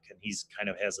attack. And he's kind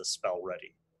of has a spell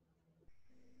ready.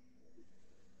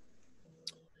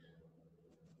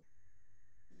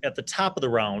 At the top of the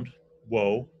round,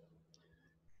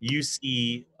 you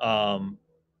see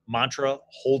Mantra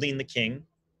holding the king,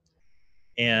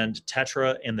 and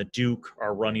Tetra and the Duke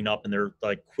are running up, and they're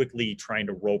like quickly trying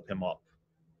to rope him up.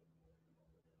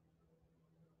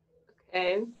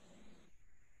 Okay.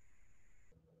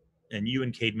 And you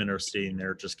and Caedmon are sitting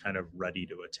there just kind of ready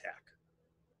to attack.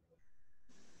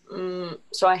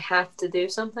 So I have to do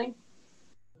something?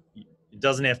 It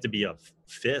doesn't have to be a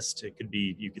fist. It could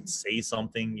be, you could say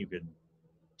something, you could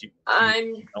do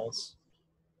I'm else.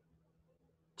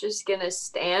 just gonna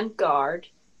stand guard,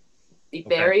 be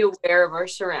very aware of our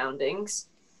surroundings,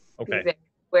 be very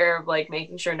aware of like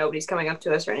making sure nobody's coming up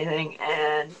to us or anything,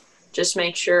 and just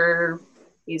make sure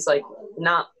he's like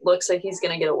looks like he's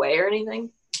gonna get away or anything.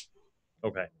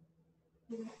 Okay.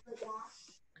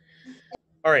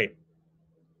 All right.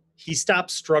 He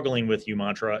stops struggling with you,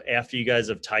 Mantra, after you guys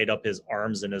have tied up his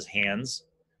arms and his hands,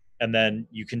 and then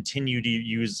you continue to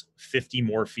use 50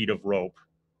 more feet of rope.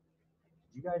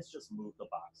 You guys just move the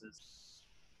boxes.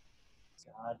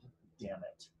 God damn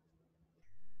it.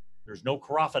 There's no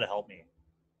Carafa to help me.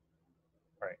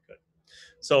 All right, good.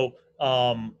 So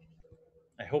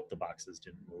I hope the boxes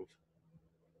didn't move.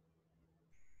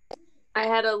 I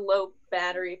had a low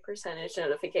battery percentage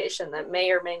notification that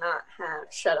may or may not have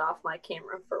shut off my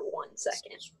camera for 1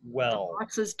 second. Well,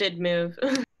 Boxes did move.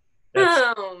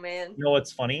 Oh, man. You know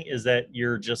what's funny is that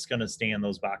you're just going to stay in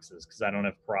those boxes because I don't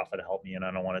have Carafa to help me, and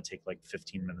I don't want to take like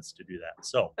 15 minutes to do that.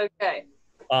 So, Okay.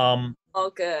 all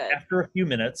good. After a few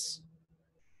minutes,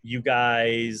 you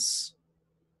guys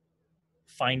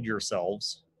find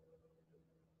yourselves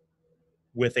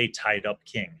with a tied up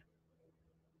king.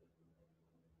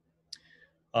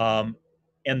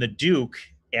 And the Duke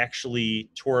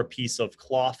actually tore a piece of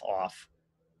cloth off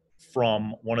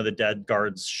from one of the dead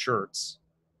guard's shirts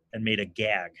and made a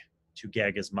gag to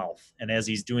gag his mouth. And as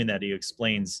he's doing that, he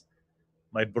explains,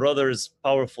 "My brother is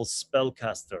powerful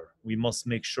spellcaster. We must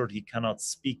make sure he cannot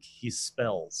speak his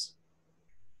spells."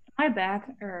 Am I back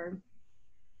or?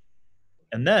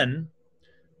 And then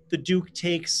the Duke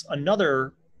takes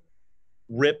another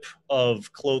rip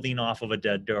of clothing off of a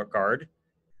dead guard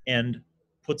and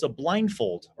puts a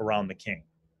blindfold around the king.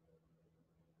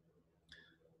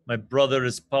 "My brother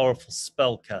is powerful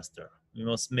spellcaster. We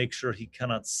must make sure he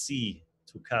cannot see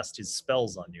to cast his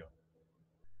spells on you."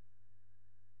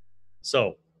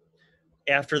 So,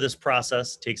 after this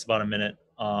process, takes about a minute,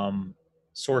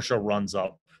 Sorshe runs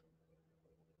up.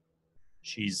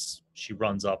 She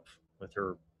runs up with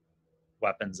her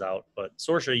weapons out. But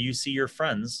Sorshe, you see your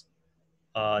friends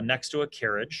next to a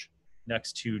carriage,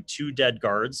 next to 2 dead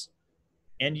guards,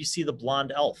 and you see the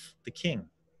blonde elf, the king,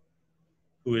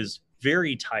 who is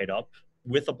very tied up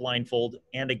with a blindfold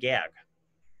and a gag.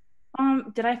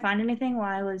 Did I find anything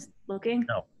while I was looking?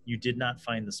 No, you did not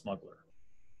find the smuggler.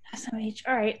 SMH.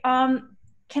 All right.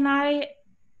 Can I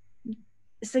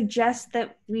suggest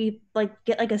that we like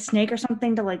get like a snake or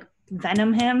something to like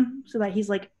venom him so that he's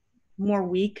like more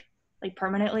weak, like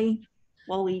permanently?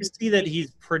 While we You see that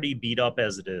he's pretty beat up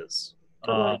as it is.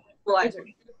 Equalizer.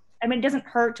 I mean, it doesn't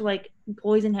hurt to like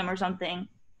poison him or something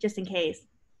just in case,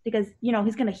 because you know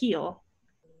he's gonna heal.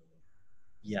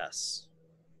 Yes.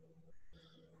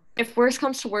 If worse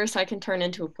comes to worse, I can turn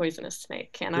into a poisonous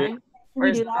snake, can I? Can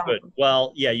we do that? Good.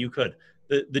 Well, yeah, you could.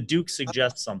 The Duke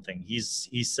suggests something. He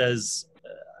says,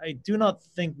 I do not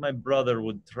think my brother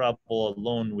would travel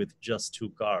alone with just 2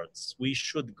 guards. We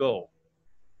should go.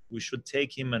 We should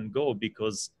take him and go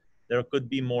because there could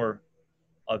be more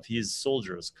of his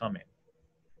soldiers coming.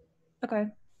 Okay.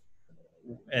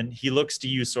 And he looks to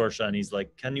you, Sorshe, and he's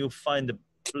like, can you find a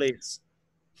place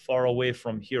far away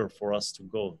from here for us to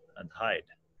go and hide?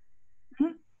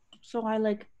 Mm-hmm. So I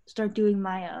like start doing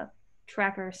my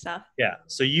tracker stuff. Yeah.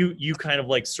 So you kind of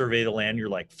like survey the land. You're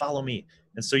like, follow me.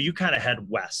 And so you kind of head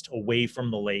west, away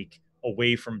from the lake,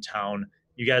 away from town.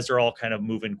 You guys are all kind of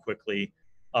moving quickly.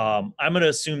 I'm going to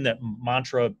assume that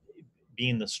Mantra,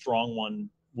 being the strong one,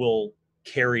 will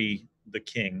carry the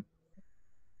king.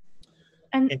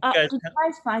 And you did you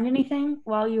guys find anything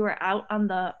while you were out on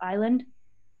the island?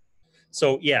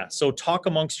 So yeah, so talk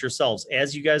amongst yourselves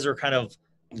as you guys are kind of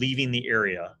leaving the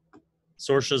area.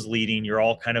 Sorshe's leading. You're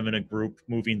all kind of in a group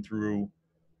moving through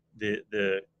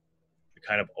the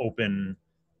kind of open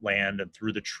land and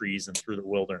through the trees and through the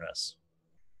wilderness.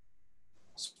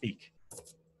 Speak.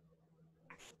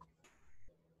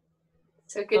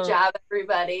 So good job,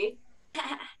 everybody.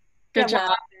 Good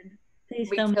job. We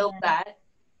killed that.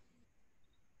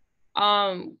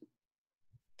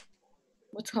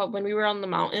 What's it called? When we were on the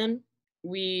mountain,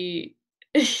 we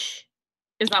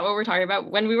is that what we're talking about?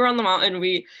 When we were on the mountain,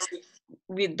 we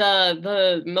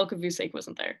the milk of Vusek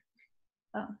wasn't there.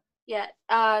 Oh. Yeah.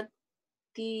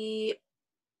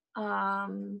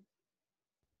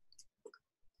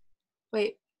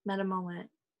 Wait, meta moment.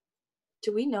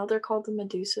 Do we know they're called the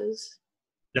Medusas?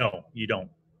 No, you don't.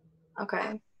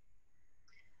 Okay.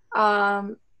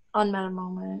 On meta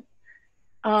moment.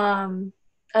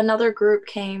 Another group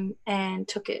came and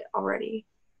took it already.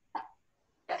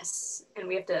 Yes, and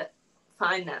we have to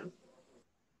find them.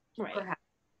 Right. Perhaps.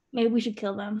 Maybe we should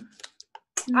kill them.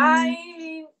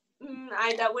 I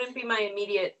that wouldn't be my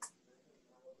immediate.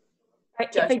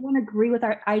 If they don't agree with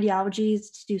our ideologies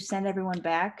to send everyone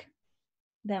back,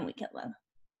 then we kill them.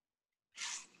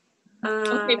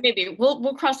 Okay, maybe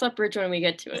we'll cross that bridge when we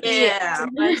get to it. Yeah.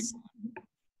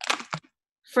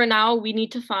 For now, we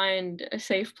need to find a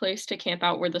safe place to camp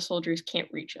out where the soldiers can't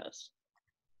reach us.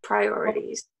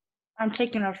 Priorities. I'm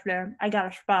taking us there. I got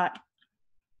a spot.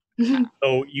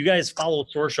 So you guys follow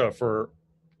Sorshe for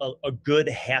a good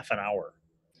half an hour.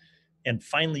 And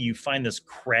finally you find this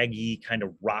craggy, kind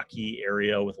of rocky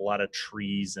area with a lot of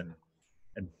trees and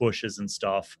bushes and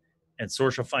stuff. And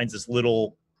Sorshe finds this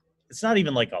little, it's not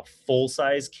even like a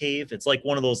full-size cave. It's like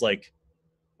one of those like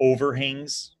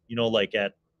overhangs, like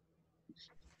at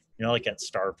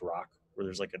Starved Rock, where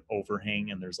there's like an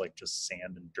overhang and there's like just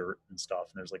sand and dirt and stuff,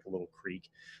 and there's like a little creek.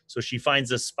 So she finds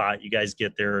this spot. You guys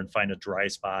get there and find a dry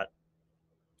spot.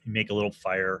 You make a little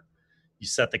fire. You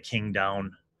set the king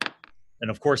down. And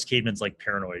of course, Caedmon's like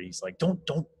paranoid. He's like, don't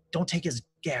take his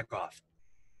gag off.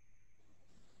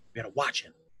 We gotta watch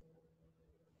him.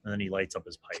 And then he lights up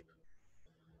his pipe.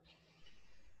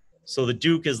 So the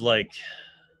Duke is like,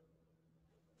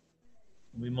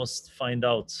 we must find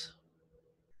out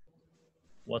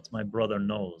what my brother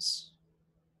knows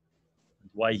and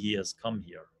why he has come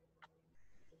here.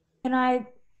 Can I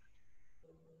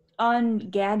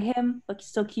ungag him, but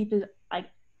still keep his like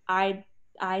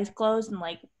eyes closed and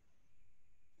like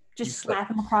just slap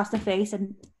him across the face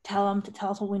and tell him to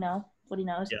tell us what he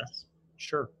knows? Yes,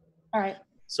 sure. All right.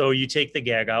 So you take the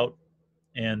gag out,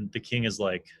 and the king is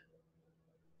like,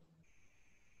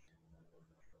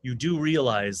 you do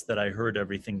realize that I heard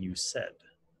everything you said.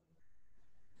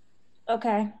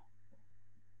 Okay.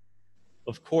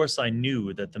 Of course, I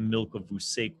knew that the milk of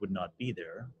Vusek would not be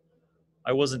there.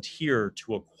 I wasn't here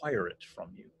to acquire it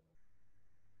from you.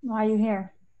 Why are you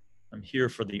here? I'm here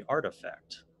for the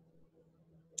artifact.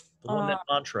 The one that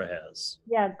Mantra has.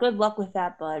 Yeah, good luck with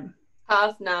that, bud.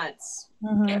 Tough nuts.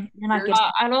 Mm-hmm. You're not getting...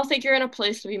 I don't think you're in a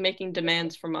place to be making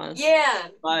demands from us. Yeah,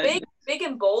 but... big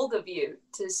and bold of you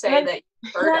to say that you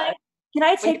heard us. Can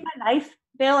I take my knife,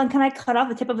 Bill, and can I cut off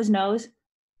the tip of his nose?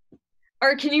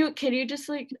 Or can you just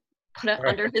like put it Right.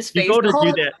 under his You face. go to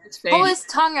Hold- do that. His Pull face. his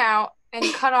tongue out and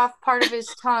cut off part of his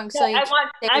tongue so he Yeah, can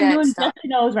say I'm that doing stuff. just the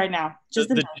nose right now. Just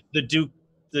the nose.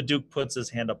 The Duke puts his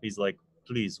hand up. He's like,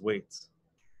 please wait.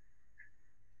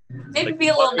 Maybe Like, be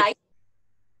a little nice.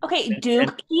 Okay,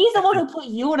 Duke, he's the one who put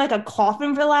you in like a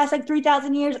coffin for the last like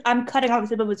 3,000 years. I'm cutting off the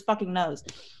tip of his fucking nose.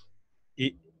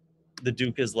 The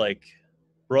Duke is like,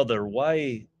 brother,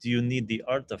 why do you need the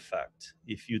artifact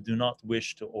if you do not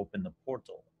wish to open the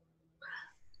portal?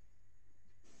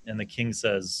 And the king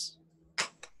says,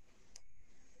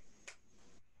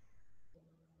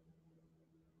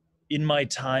 in my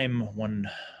time when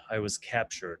I was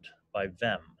captured by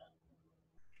them,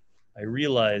 I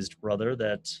realized, brother,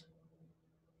 that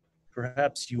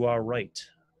perhaps you are right.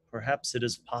 Perhaps it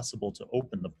is possible to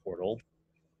open the portal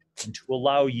and to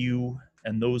allow you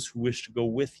and those who wish to go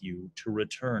with you to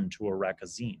return to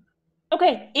Arakazine.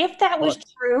 Okay, if that was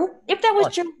true,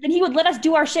 then he would let us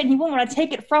do our shit and he wouldn't want to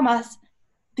take it from us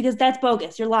because that's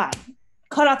bogus. You're lying.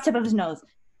 Cut off the tip of his nose.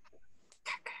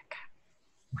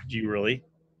 Do you really?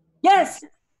 Yes.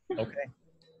 Okay.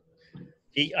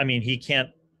 He can't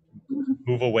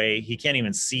move away. He can't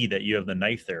even see that you have the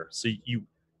knife there. So you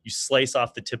slice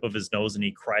off the tip of his nose and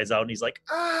he cries out and he's like,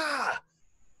 ah!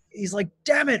 He's like,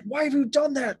 damn it, why have you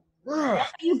done that? Ugh.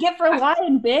 That's what you get for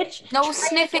lying, bitch. No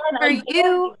sniffing for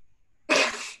you.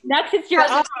 Next, it's your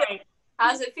How's eye.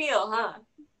 How's it feel, huh?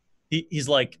 He's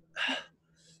like,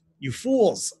 you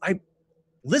fools,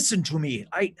 listen to me.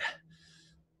 I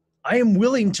am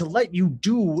willing to let you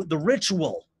do the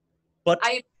ritual, but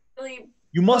I really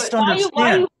you must Why are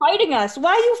understand. you fighting us?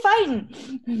 Why are you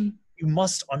fighting? You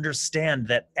must understand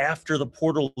that after the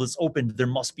portal is opened, there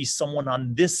must be someone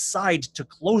on this side to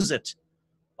close it.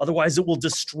 Otherwise, it will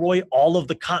destroy all of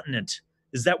the continent.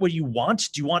 Is that what you want?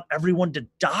 Do you want everyone to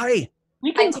die?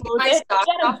 We can take close my it. sock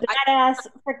We got off. a badass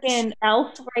freaking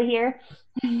elf right here.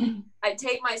 I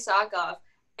take my sock off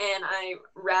and I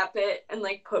wrap it and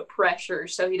like put pressure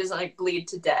so he doesn't like bleed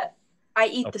to death. I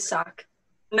eat Okay. the sock.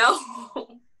 No.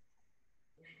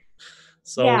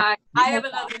 So, Yeah. I have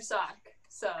another sock.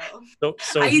 So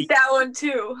so I he- eat that one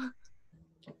too.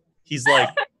 he's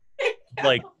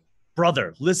like,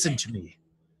 brother, listen to me.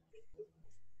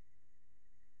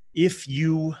 If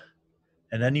you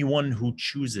and anyone who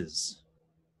chooses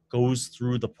goes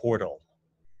through the portal,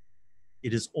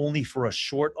 it is only for a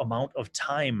short amount of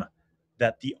time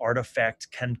that the artifact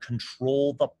can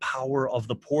control the power of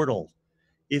the portal.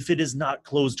 If it is not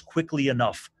closed quickly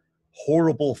enough,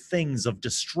 horrible things of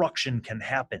destruction can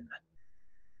happen.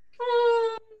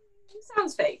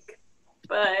 Sounds fake.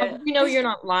 But We know you're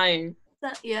not lying.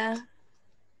 Yeah.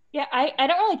 Yeah, I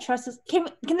don't really trust this. Can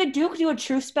the Duke do a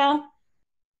truth spell?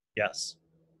 Yes.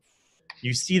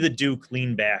 You see the Duke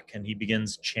lean back and he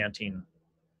begins chanting.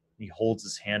 He holds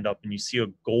his hand up and you see a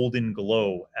golden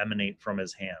glow emanate from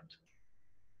his hand.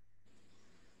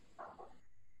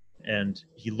 And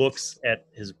he looks at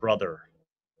his brother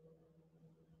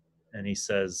and he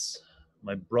says,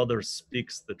 my brother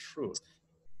speaks the truth.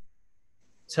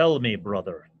 Tell me,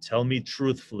 brother, tell me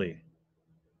truthfully,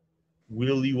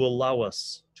 will you allow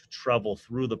us to travel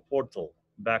through the portal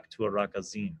back to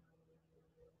Arakazine?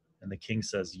 And the king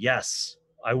says, yes,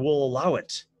 I will allow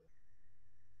it,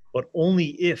 but only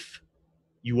if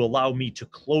you allow me to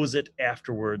close it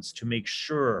afterwards to make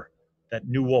sure that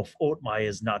New Wolf Otmai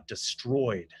is not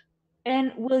destroyed.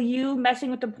 And will you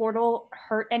messing with the portal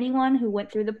hurt anyone who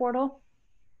went through the portal?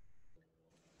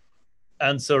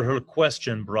 Answer her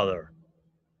question, brother.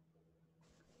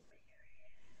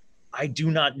 I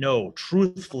do not know.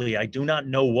 Truthfully, I do not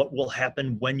know what will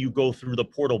happen when you go through the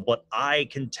portal, but I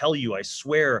can tell you, I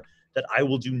swear that I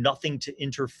will do nothing to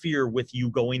interfere with you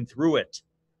going through it.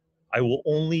 I will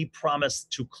only promise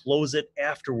to close it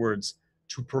afterwards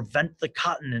to prevent the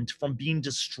continent from being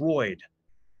destroyed.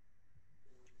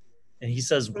 And he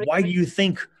says, why do you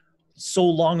think so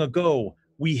long ago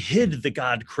we hid the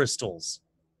god crystals?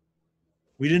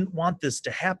 We didn't want this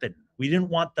to happen. We didn't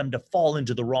want them to fall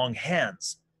into the wrong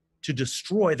hands to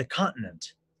destroy the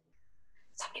continent.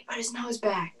 somebody put his nose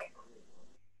back.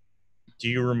 Do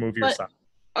you remove your But- sock?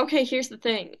 Okay, here's the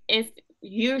thing. If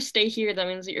you stay here, that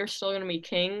means that you're still going to be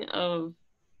king of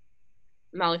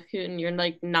Malekith and you're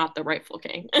like not the rightful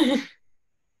king.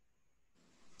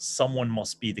 Someone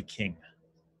must be the king.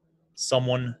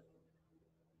 Someone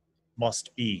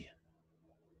must be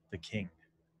the king.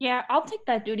 Yeah, I'll take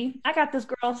that duty. I got this,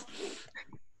 girls.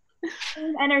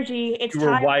 Energy. It's You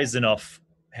were time. wise enough,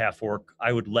 Half-Orc,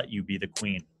 I would let you be the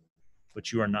queen,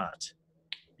 but you are not.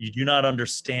 You do not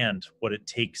understand what it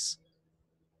takes,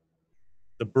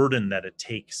 the burden that it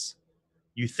takes.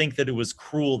 You think that it was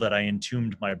cruel that I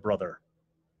entombed my brother,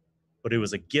 but it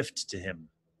was a gift to him.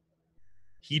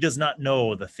 He does not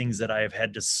know the things that I have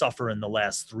had to suffer in the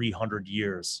last 300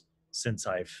 years since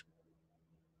I've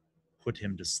put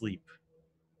him to sleep.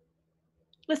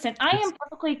 Listen, I am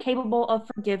perfectly capable of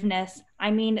forgiveness.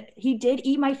 I mean, he did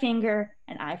eat my finger,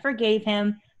 and I forgave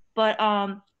him. But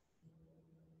how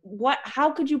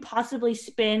could you possibly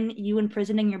spin you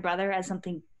imprisoning your brother as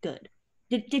something good?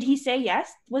 Did he say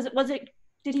yes? Was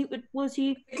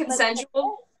he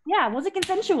consensual? Yeah, was it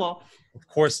consensual? Of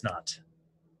course not.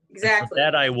 Exactly. And for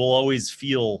that I will always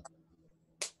feel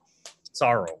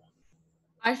sorrow.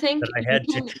 I think that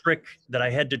I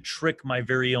had to trick my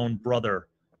very own brother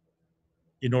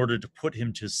in order to put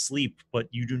him to sleep, but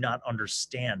you do not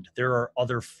understand. There are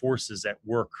other forces at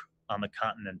work on the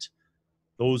continent,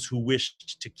 those who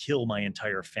wished to kill my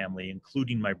entire family,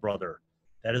 including my brother.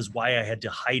 That is why I had to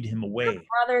hide him away. Your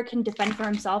brother can defend for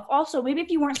himself. Also, maybe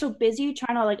if you weren't so busy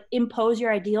trying to like impose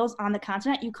your ideals on the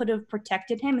continent, you could have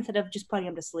protected him instead of just putting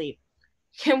him to sleep.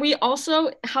 Can we also,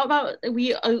 how about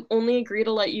we only agree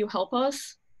to let you help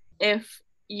us if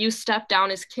you step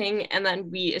down as king and then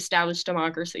we establish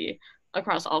democracy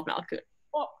across all of Malakut?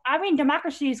 Well, I mean,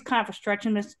 democracy is kind of a stretch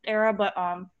in this era, but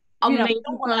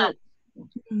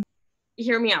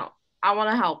hear me out. I want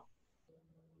to help.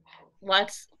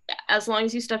 As long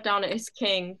as you step down as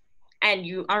king and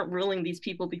you aren't ruling these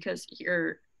people because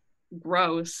you're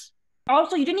gross.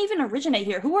 Also, you didn't even originate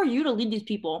here. Who are you to lead these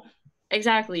people?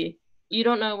 Exactly. You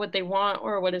don't know what they want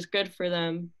or what is good for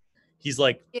them. He's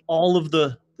like,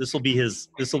 this will be his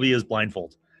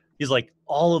blindfold. He's like,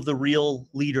 all of the real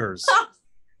leaders,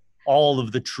 all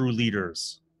of the true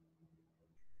leaders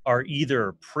are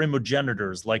either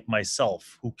primogenitors like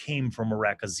myself who came from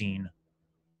Arakazine,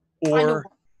 or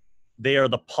they are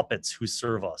the puppets who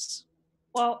serve us.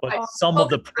 Well, but some of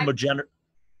the primogenitors,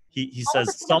 he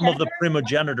says, some of the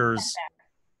primogenitors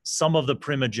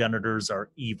are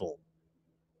evil.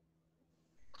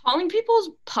 Calling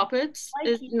people's puppets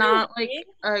is not like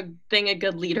a thing a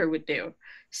good leader would do.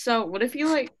 So what if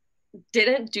you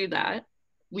didn't do that?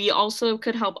 We also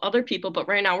could help other people, but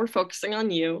right now we're focusing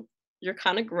on you. You're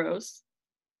kind of gross.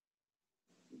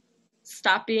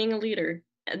 Stop being a leader,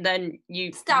 and then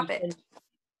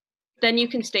then you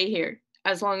can stay here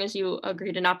as long as you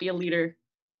agree to not be a leader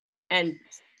and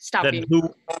stop being.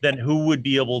 Then who would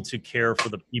be able to care for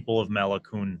the people of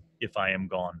Malakun if I am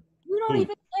gone? You don't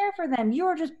even care for them. You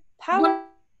are just power.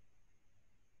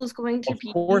 Of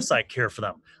course I care for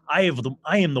them. I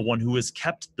am the one who has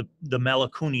kept the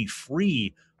Malakuni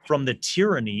free from the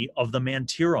tyranny of the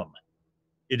Mantirum.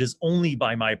 It is only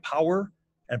by my power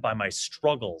and by my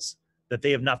struggles that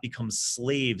they have not become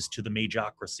slaves to the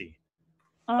magocracy.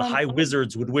 The high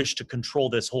wizards would wish to control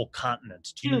this whole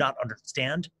continent. Do you not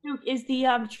understand? Duke, is the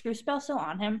true spell still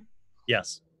on him?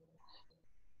 Yes.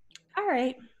 All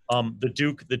right. The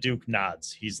Duke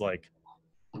nods. He's like,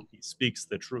 he speaks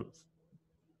the truth.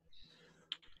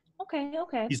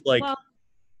 Okay. He's like,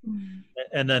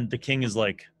 and then the king is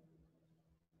like,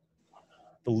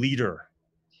 the leader,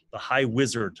 the high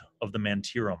wizard of the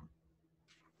Mantirum,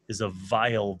 is a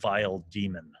vile, vile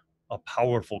demon, a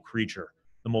powerful creature,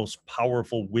 the most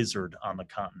powerful wizard on the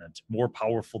continent, more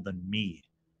powerful than me.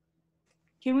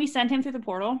 Can we send him through the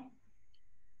portal?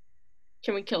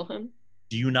 Can we kill him?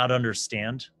 Do you not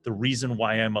understand the reason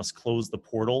why I must close the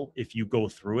portal if you go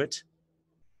through it?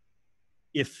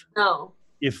 If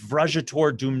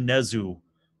Vrajator Dumnezu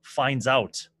finds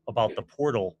out about the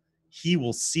portal, he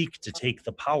will seek to take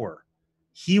the power.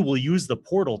 He will use the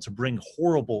portal to bring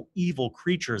horrible, evil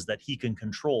creatures that he can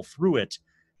control through it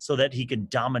so that he can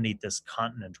dominate this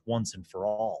continent once and for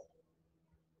all.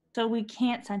 So we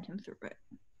can't send him through it.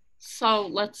 So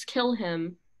let's kill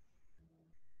him.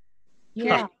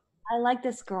 Yeah, I like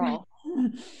this girl.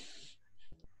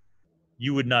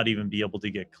 You would not even be able to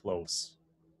get close.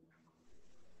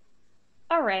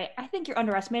 All right, I think you're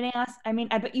underestimating us. I mean,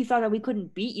 I bet you thought that we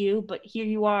couldn't beat you, but here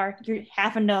you are. You're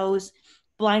half a nose,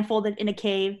 blindfolded in a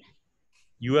cave.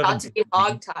 You haven't to be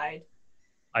hogtied.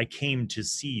 I came to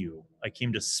see you. I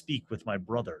came to speak with my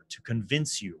brother, to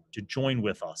convince you to join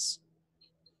with us.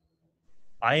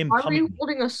 I am Why coming. are you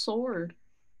holding a sword?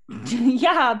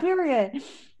 Yeah, period.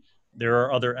 There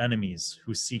are other enemies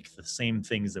who seek the same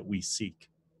things that we seek.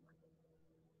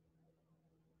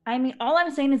 I mean, all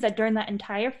I'm saying is that during that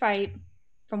entire fight,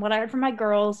 from what I heard from my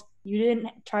girls, you didn't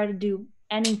try to do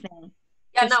anything.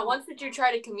 Yeah, not once did you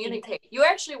try to communicate. You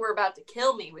actually were about to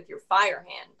kill me with your fire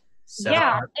hand. So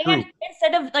yeah, and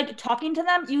instead of talking to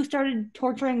them, you started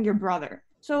torturing your brother.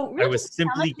 So really, I was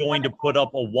simply going to put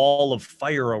up a wall of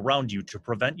fire around you to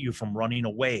prevent you from running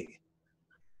away.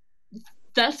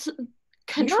 That's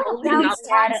controlling sound not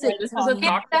sad at, toxic. This is a like,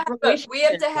 toxic Look, relationship. we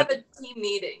have to have a team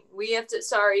meeting. We have to.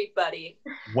 Sorry, buddy.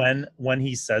 When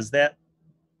he says that,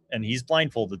 and he's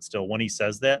blindfolded still, when he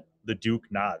says that, the Duke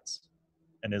nods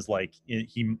and is like,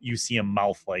 you see him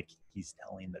mouth like he's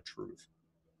telling the truth.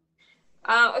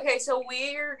 Okay, so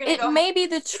we're gonna It go. may be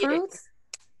the truth,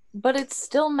 but it's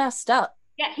still messed up.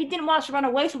 Yeah, he didn't want us to run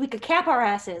away so we could cap our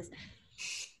asses.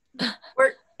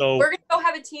 We're So gonna go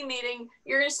have a team meeting.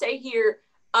 You're gonna stay here.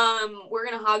 We're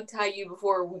gonna hog tie you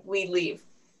before we leave.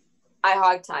 I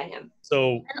hog tie him.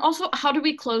 so And also, how do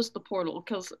we close the portal?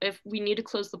 Because if we need to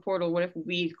close the portal, what if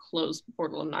we close the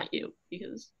portal and not you?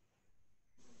 Because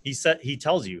he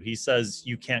tells you, he says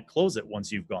you can't close it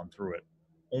once you've gone through it.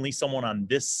 Only someone on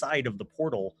this side of the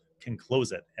portal can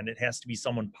close it, and it has to be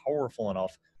someone powerful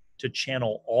enough to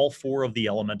channel all 4 of the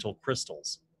elemental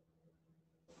crystals.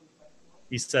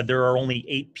 He said there are only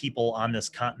 8 people on this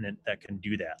continent that can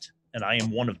do that, and I am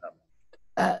one of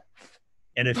them.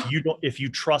 And if you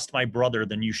trust my brother,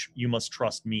 then you must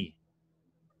trust me.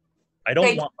 I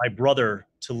don't want my brother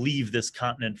to leave this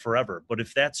continent forever, but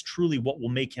if that's truly what will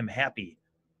make him happy,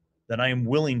 then I am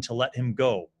willing to let him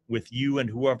go with you and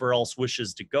whoever else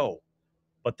wishes to go.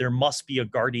 But there must be a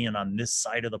guardian on this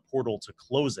side of the portal to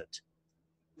close it.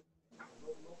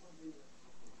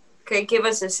 Okay, give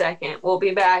us a second. We'll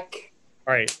be back.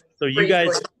 All right. So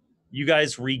you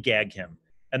guys re-gag him.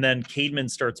 And then Caedmon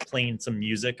starts playing some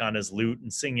music on his lute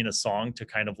and singing a song to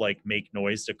kind of like make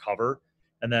noise to cover.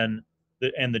 And then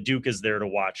the Duke is there to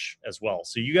watch as well.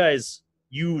 So you guys,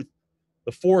 the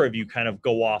 4 of you kind of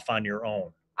go off on your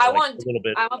own. I like, want a little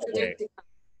bit the away. Duke to come.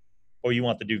 Oh, you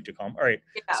want the Duke to come? All right.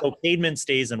 Yeah. So Caedmon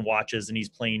stays and watches, and he's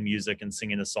playing music and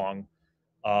singing a song.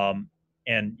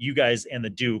 And you guys and the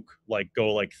Duke like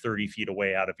go like 30 feet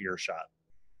away out of earshot.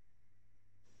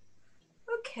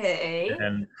 Okay.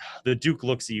 And the Duke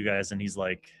looks at you guys and he's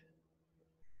like,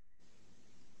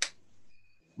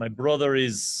 my brother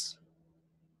is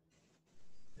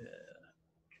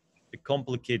a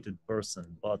complicated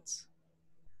person, but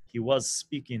he was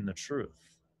speaking the truth.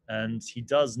 And he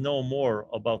does know more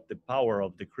about the power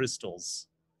of the crystals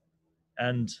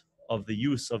and of the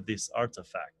use of this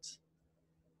artifact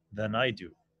than I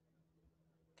do.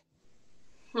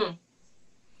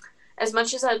 As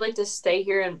much as I'd like to stay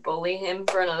here and bully him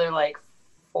for another like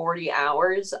 40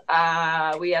 hours,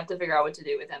 we have to figure out what to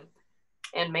do with him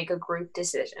and make a group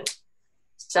decision.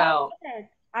 So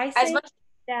I say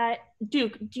that,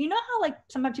 Duke, do you know how like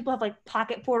sometimes people have like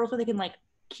pocket portals where they can like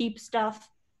keep stuff,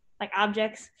 like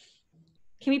objects?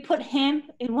 Can we put him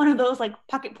in one of those like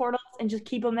pocket portals and just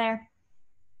keep him there?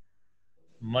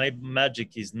 My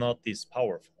magic is not this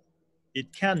powerful.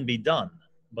 It can be done,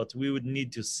 but we would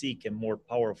need to seek a more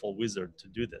powerful wizard to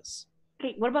do this.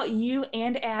 Okay, what about you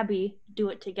and Abby do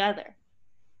it together?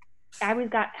 Abby's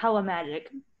got hella magic.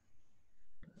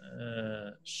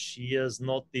 She has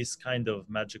not this kind of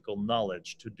magical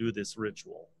knowledge to do this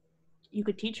ritual. You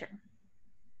could teach her.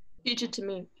 teach it to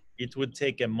me. It would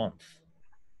take a month.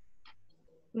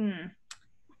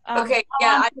 Okay,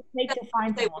 yeah, I don't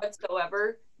find say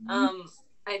whatsoever.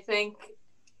 I think,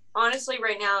 honestly,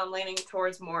 right now I'm leaning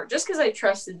towards more, just because I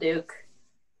trust the Duke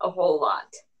a whole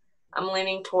lot. I'm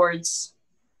leaning towards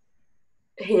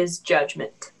his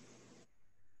judgment.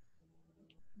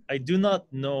 I do not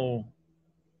know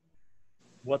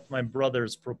what my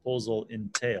brother's proposal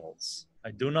entails.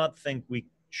 I do not think we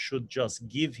should just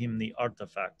give him the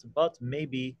artifact, but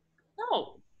maybe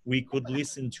we could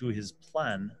listen to his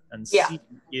plan and see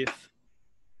if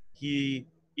he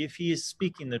is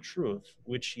speaking the truth,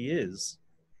 which he is.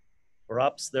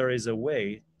 Perhaps there is a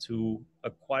way to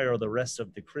acquire the rest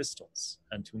of the crystals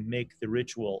and to make the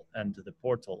ritual and the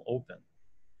portal open.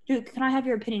 Dude, can I have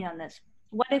your opinion on this?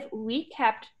 What if we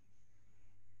kept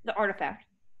the artifact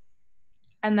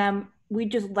and then we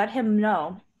just let him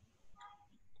know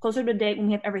closer to the date when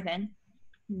we have everything,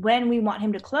 when we want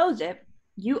him to close it,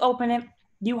 you open it,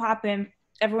 you hop in,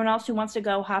 everyone else who wants to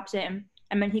go hops in,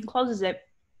 and then he closes it.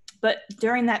 But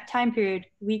during that time period,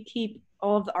 we keep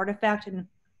all of the artifact and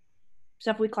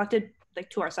stuff we collected like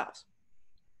to ourselves.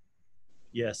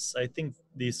 Yes, I think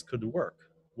this could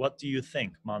work. What do you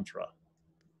think, Mantra?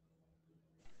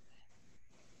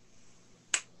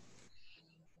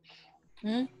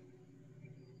 Do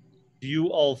you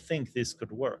all think this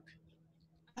could work?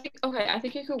 I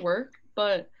think it could work,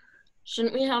 but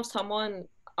shouldn't we have someone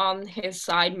on his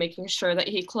side making sure that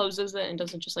he closes it and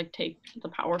doesn't just like take the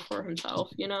power for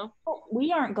himself, you know? Well,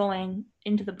 we aren't going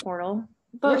into the portal.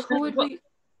 But who would we...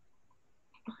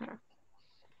 Okay.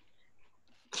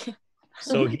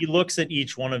 So he looks at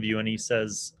each one of you and he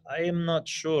says, I am not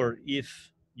sure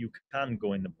if you can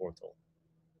go in the portal.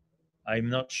 I'm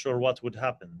not sure what would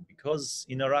happen, because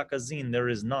in Arakazin there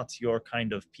is not your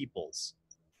kind of peoples,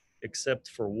 except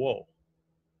for woe.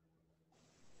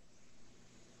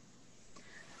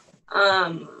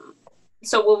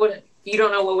 So you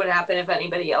don't know what would happen if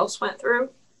anybody else went through?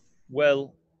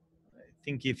 Well, I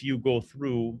think if you go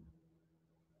through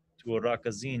to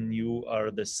Arakazin, you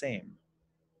are the same.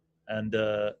 And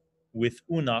with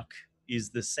Unak is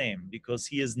the same, because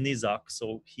he is Nizak,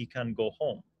 so he can go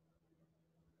home.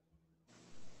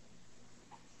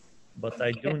 But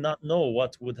I do not know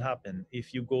what would happen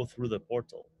if you go through the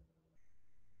portal.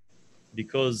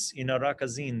 Because in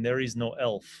Arakazin, there is no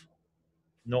elf,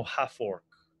 no Half-Orc,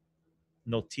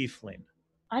 no Tiefling.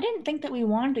 I didn't think that we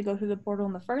wanted to go through the portal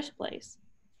in the first place.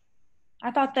 I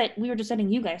thought that we were just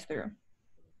sending you guys through.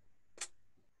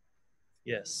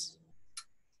 Yes.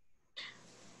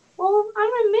 Well, I'm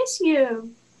gonna miss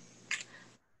you.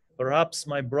 Perhaps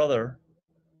my brother,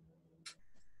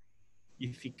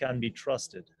 if he can be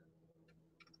trusted,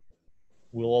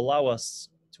 will allow us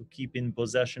to keep in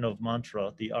possession of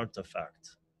Mantra, the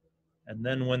artifact. And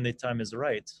then when the time is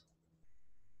right,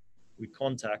 we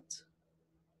contact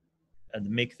and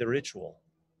make the ritual.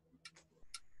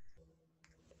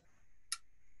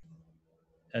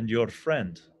 And your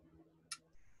friend,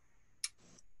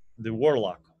 the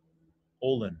warlock,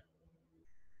 Olin,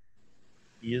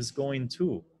 he is going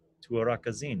too to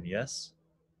Arakazin, yes?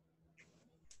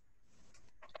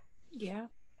 Yeah.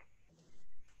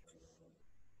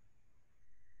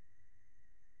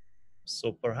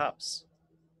 So perhaps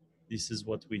this is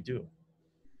what we do,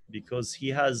 because he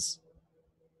has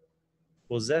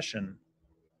possession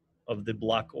of the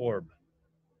black orb.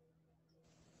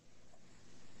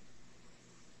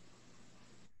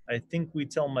 I think we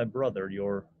tell my brother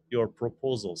your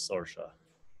proposal, Sorshe.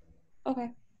 Okay.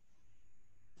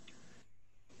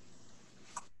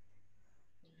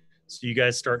 So you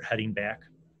guys start heading back.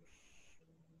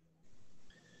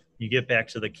 You get back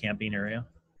to the camping area,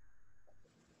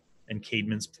 and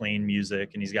Caedmon's playing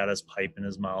music, and he's got his pipe in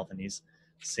his mouth, and he's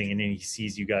singing, and he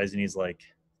sees you guys, and he's like,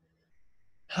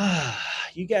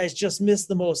 you guys just missed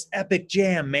the most epic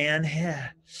jam, man.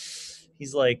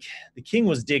 He's like, the king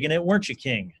was digging it, weren't you,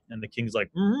 king? And the king's like,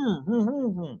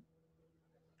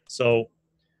 So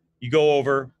you go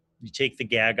over, you take the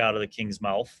gag out of the king's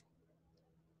mouth,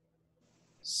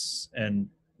 and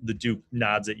the Duke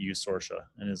nods at you, Sorshe,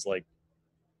 and is like,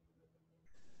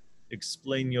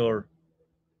 explain your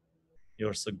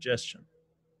suggestion.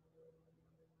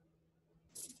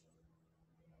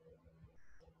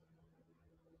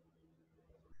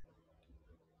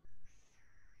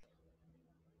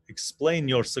 Explain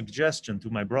your suggestion to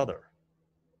my brother.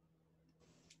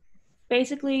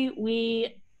 Basically,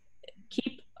 we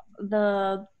keep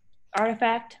the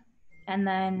artifact, and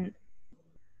then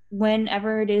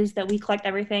whenever it is that we collect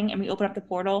everything and we open up the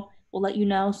portal, we'll let you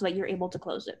know so that you're able to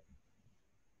close it.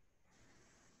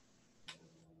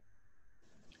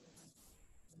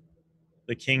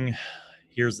 The king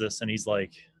hears this and he's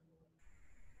like,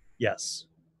 yes.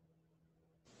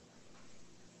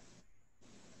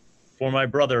 For my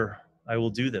brother, I will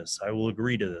do this. I will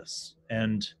agree to this.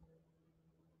 And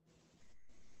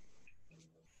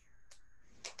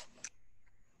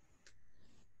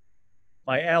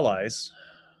my allies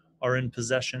are in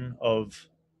possession of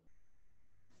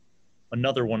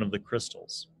another one of the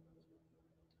crystals.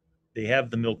 They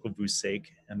have the Milk of Vusake,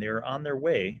 and they are on their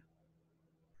way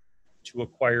to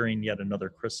acquiring yet another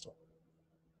crystal.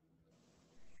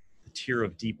 The Tear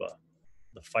of Deepa,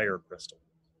 the fire crystal.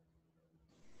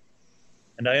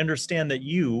 And I understand that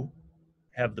you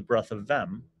have the Breath of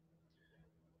Vem,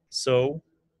 so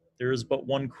there is but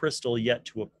one crystal yet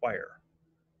to acquire.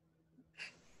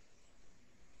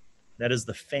 That is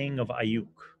the Fang of Ayuk.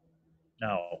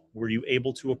 Now, were you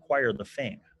able to acquire the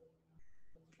Fang?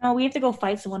 No, we have to go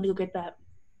fight someone to go get that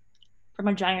from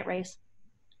a giant race.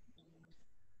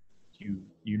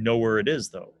 You know where it is,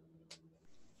 though.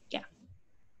 Yeah.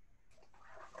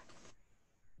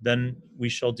 Then we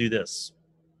shall do this.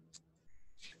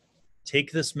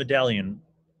 Take this medallion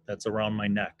that's around my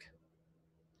neck.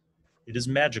 It is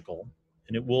magical,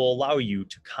 and it will allow you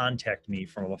to contact me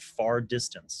from a far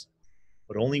distance.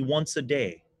 But only once a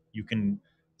day, you can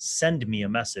send me a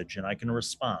message and I can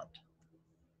respond.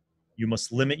 You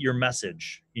must limit your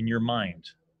message in your mind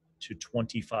to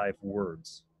 25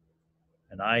 words.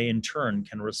 And I, in turn,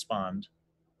 can respond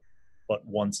but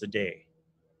once a day.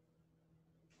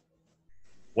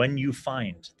 When you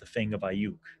find the Fang of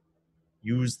Ayuk,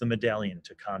 use the medallion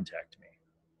to contact me.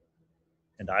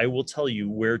 And I will tell you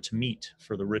where to meet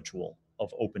for the ritual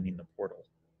of opening the portal.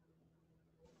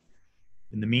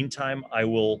 In the meantime, I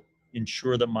will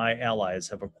ensure that my allies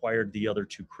have acquired the other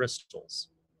 2 crystals,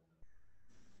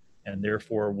 and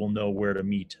therefore will know where to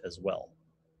meet as well.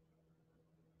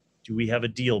 Do we have a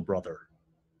deal, brother?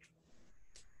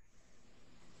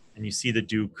 And you see the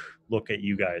Duke look at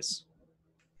you guys.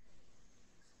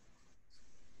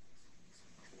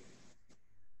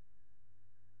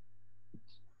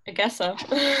 I guess so.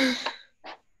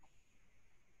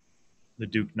 The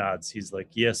Duke nods. He's like,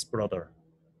 yes, brother.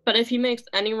 But if he makes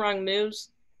any wrong moves,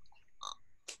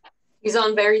 He's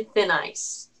on very thin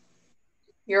ice.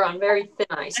 You're on very thin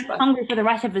ice. I'm Buck. hungry for the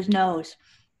rest of his nose.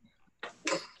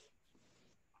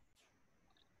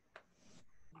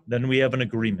 Then we have an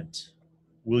agreement.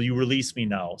 Will you release me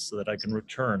now so that I can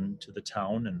return to the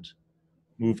town and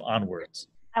move onwards?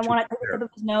 I want to take it out of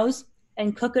his nose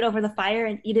and cook it over the fire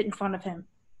and eat it in front of him.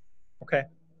 Okay.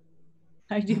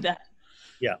 I do that.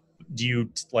 Yeah. Do you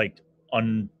like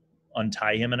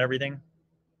untie him and everything?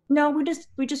 No, we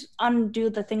just undo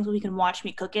the things where we can watch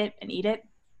me cook it and eat it.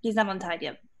 He's not untied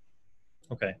yet.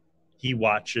 Okay. He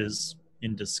watches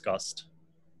in disgust.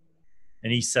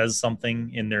 And he says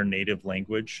something in their native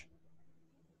language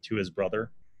to his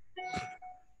brother.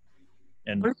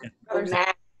 And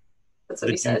That's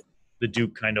what he says. the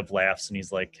Duke kind of laughs and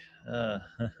he's like,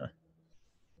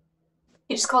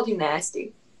 He just called you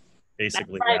nasty.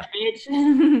 basically, That's yeah.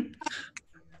 right, bitch.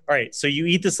 All right, so you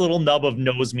eat this little nub of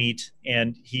nose meat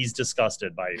and he's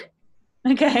disgusted by you.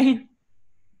 Okay.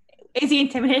 Is he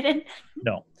intimidated?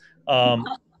 No.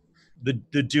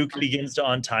 The Duke begins to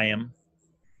untie him.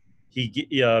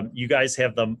 You guys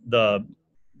have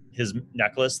his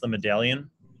necklace, the medallion.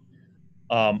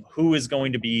 Who is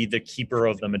going to be the keeper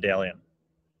of the medallion?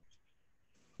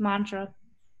 Mantra.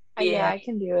 Yeah, I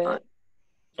can do it.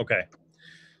 Okay.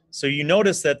 So you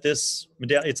notice that this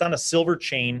medallion, it's on a silver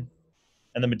chain,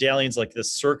 and the medallion's like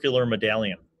this circular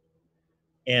medallion.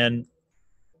 And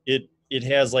it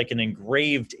has like an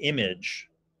engraved image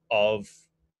of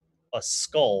a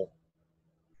skull.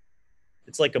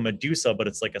 It's like a Medusa, but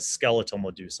it's like a skeletal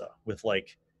Medusa with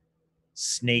like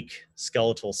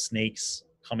skeletal snakes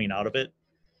coming out of it.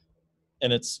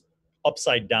 And it's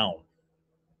upside down.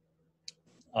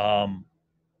 And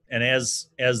as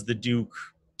the Duke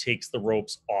takes the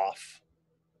ropes off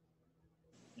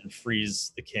and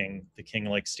frees the king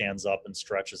like stands up and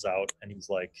stretches out and he's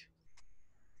like,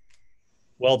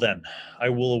 well then, I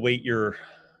will await your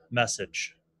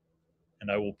message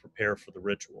and I will prepare for the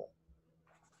ritual.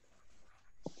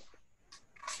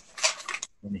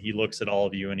 And he looks at all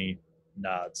of you and he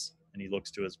nods, and he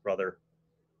looks to his brother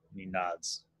and he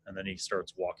nods, and then he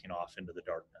starts walking off into the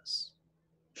darkness.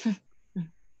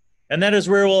 And that is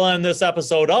where we'll end this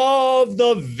episode of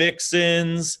the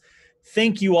Vixens.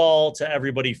 Thank you all to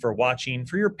everybody for watching,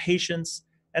 for your patience,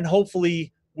 and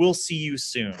hopefully we'll see you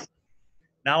soon.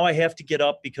 Now I have to get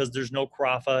up because there's no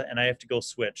Krafa and I have to go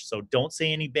switch. So don't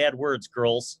say any bad words,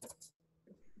 girls.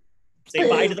 Say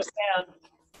bye to the fan.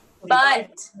 But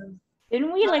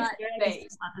Didn't we like Bye, share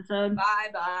this episode?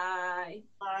 bye.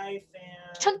 Bye,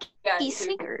 fan. Chunky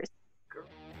sneakers.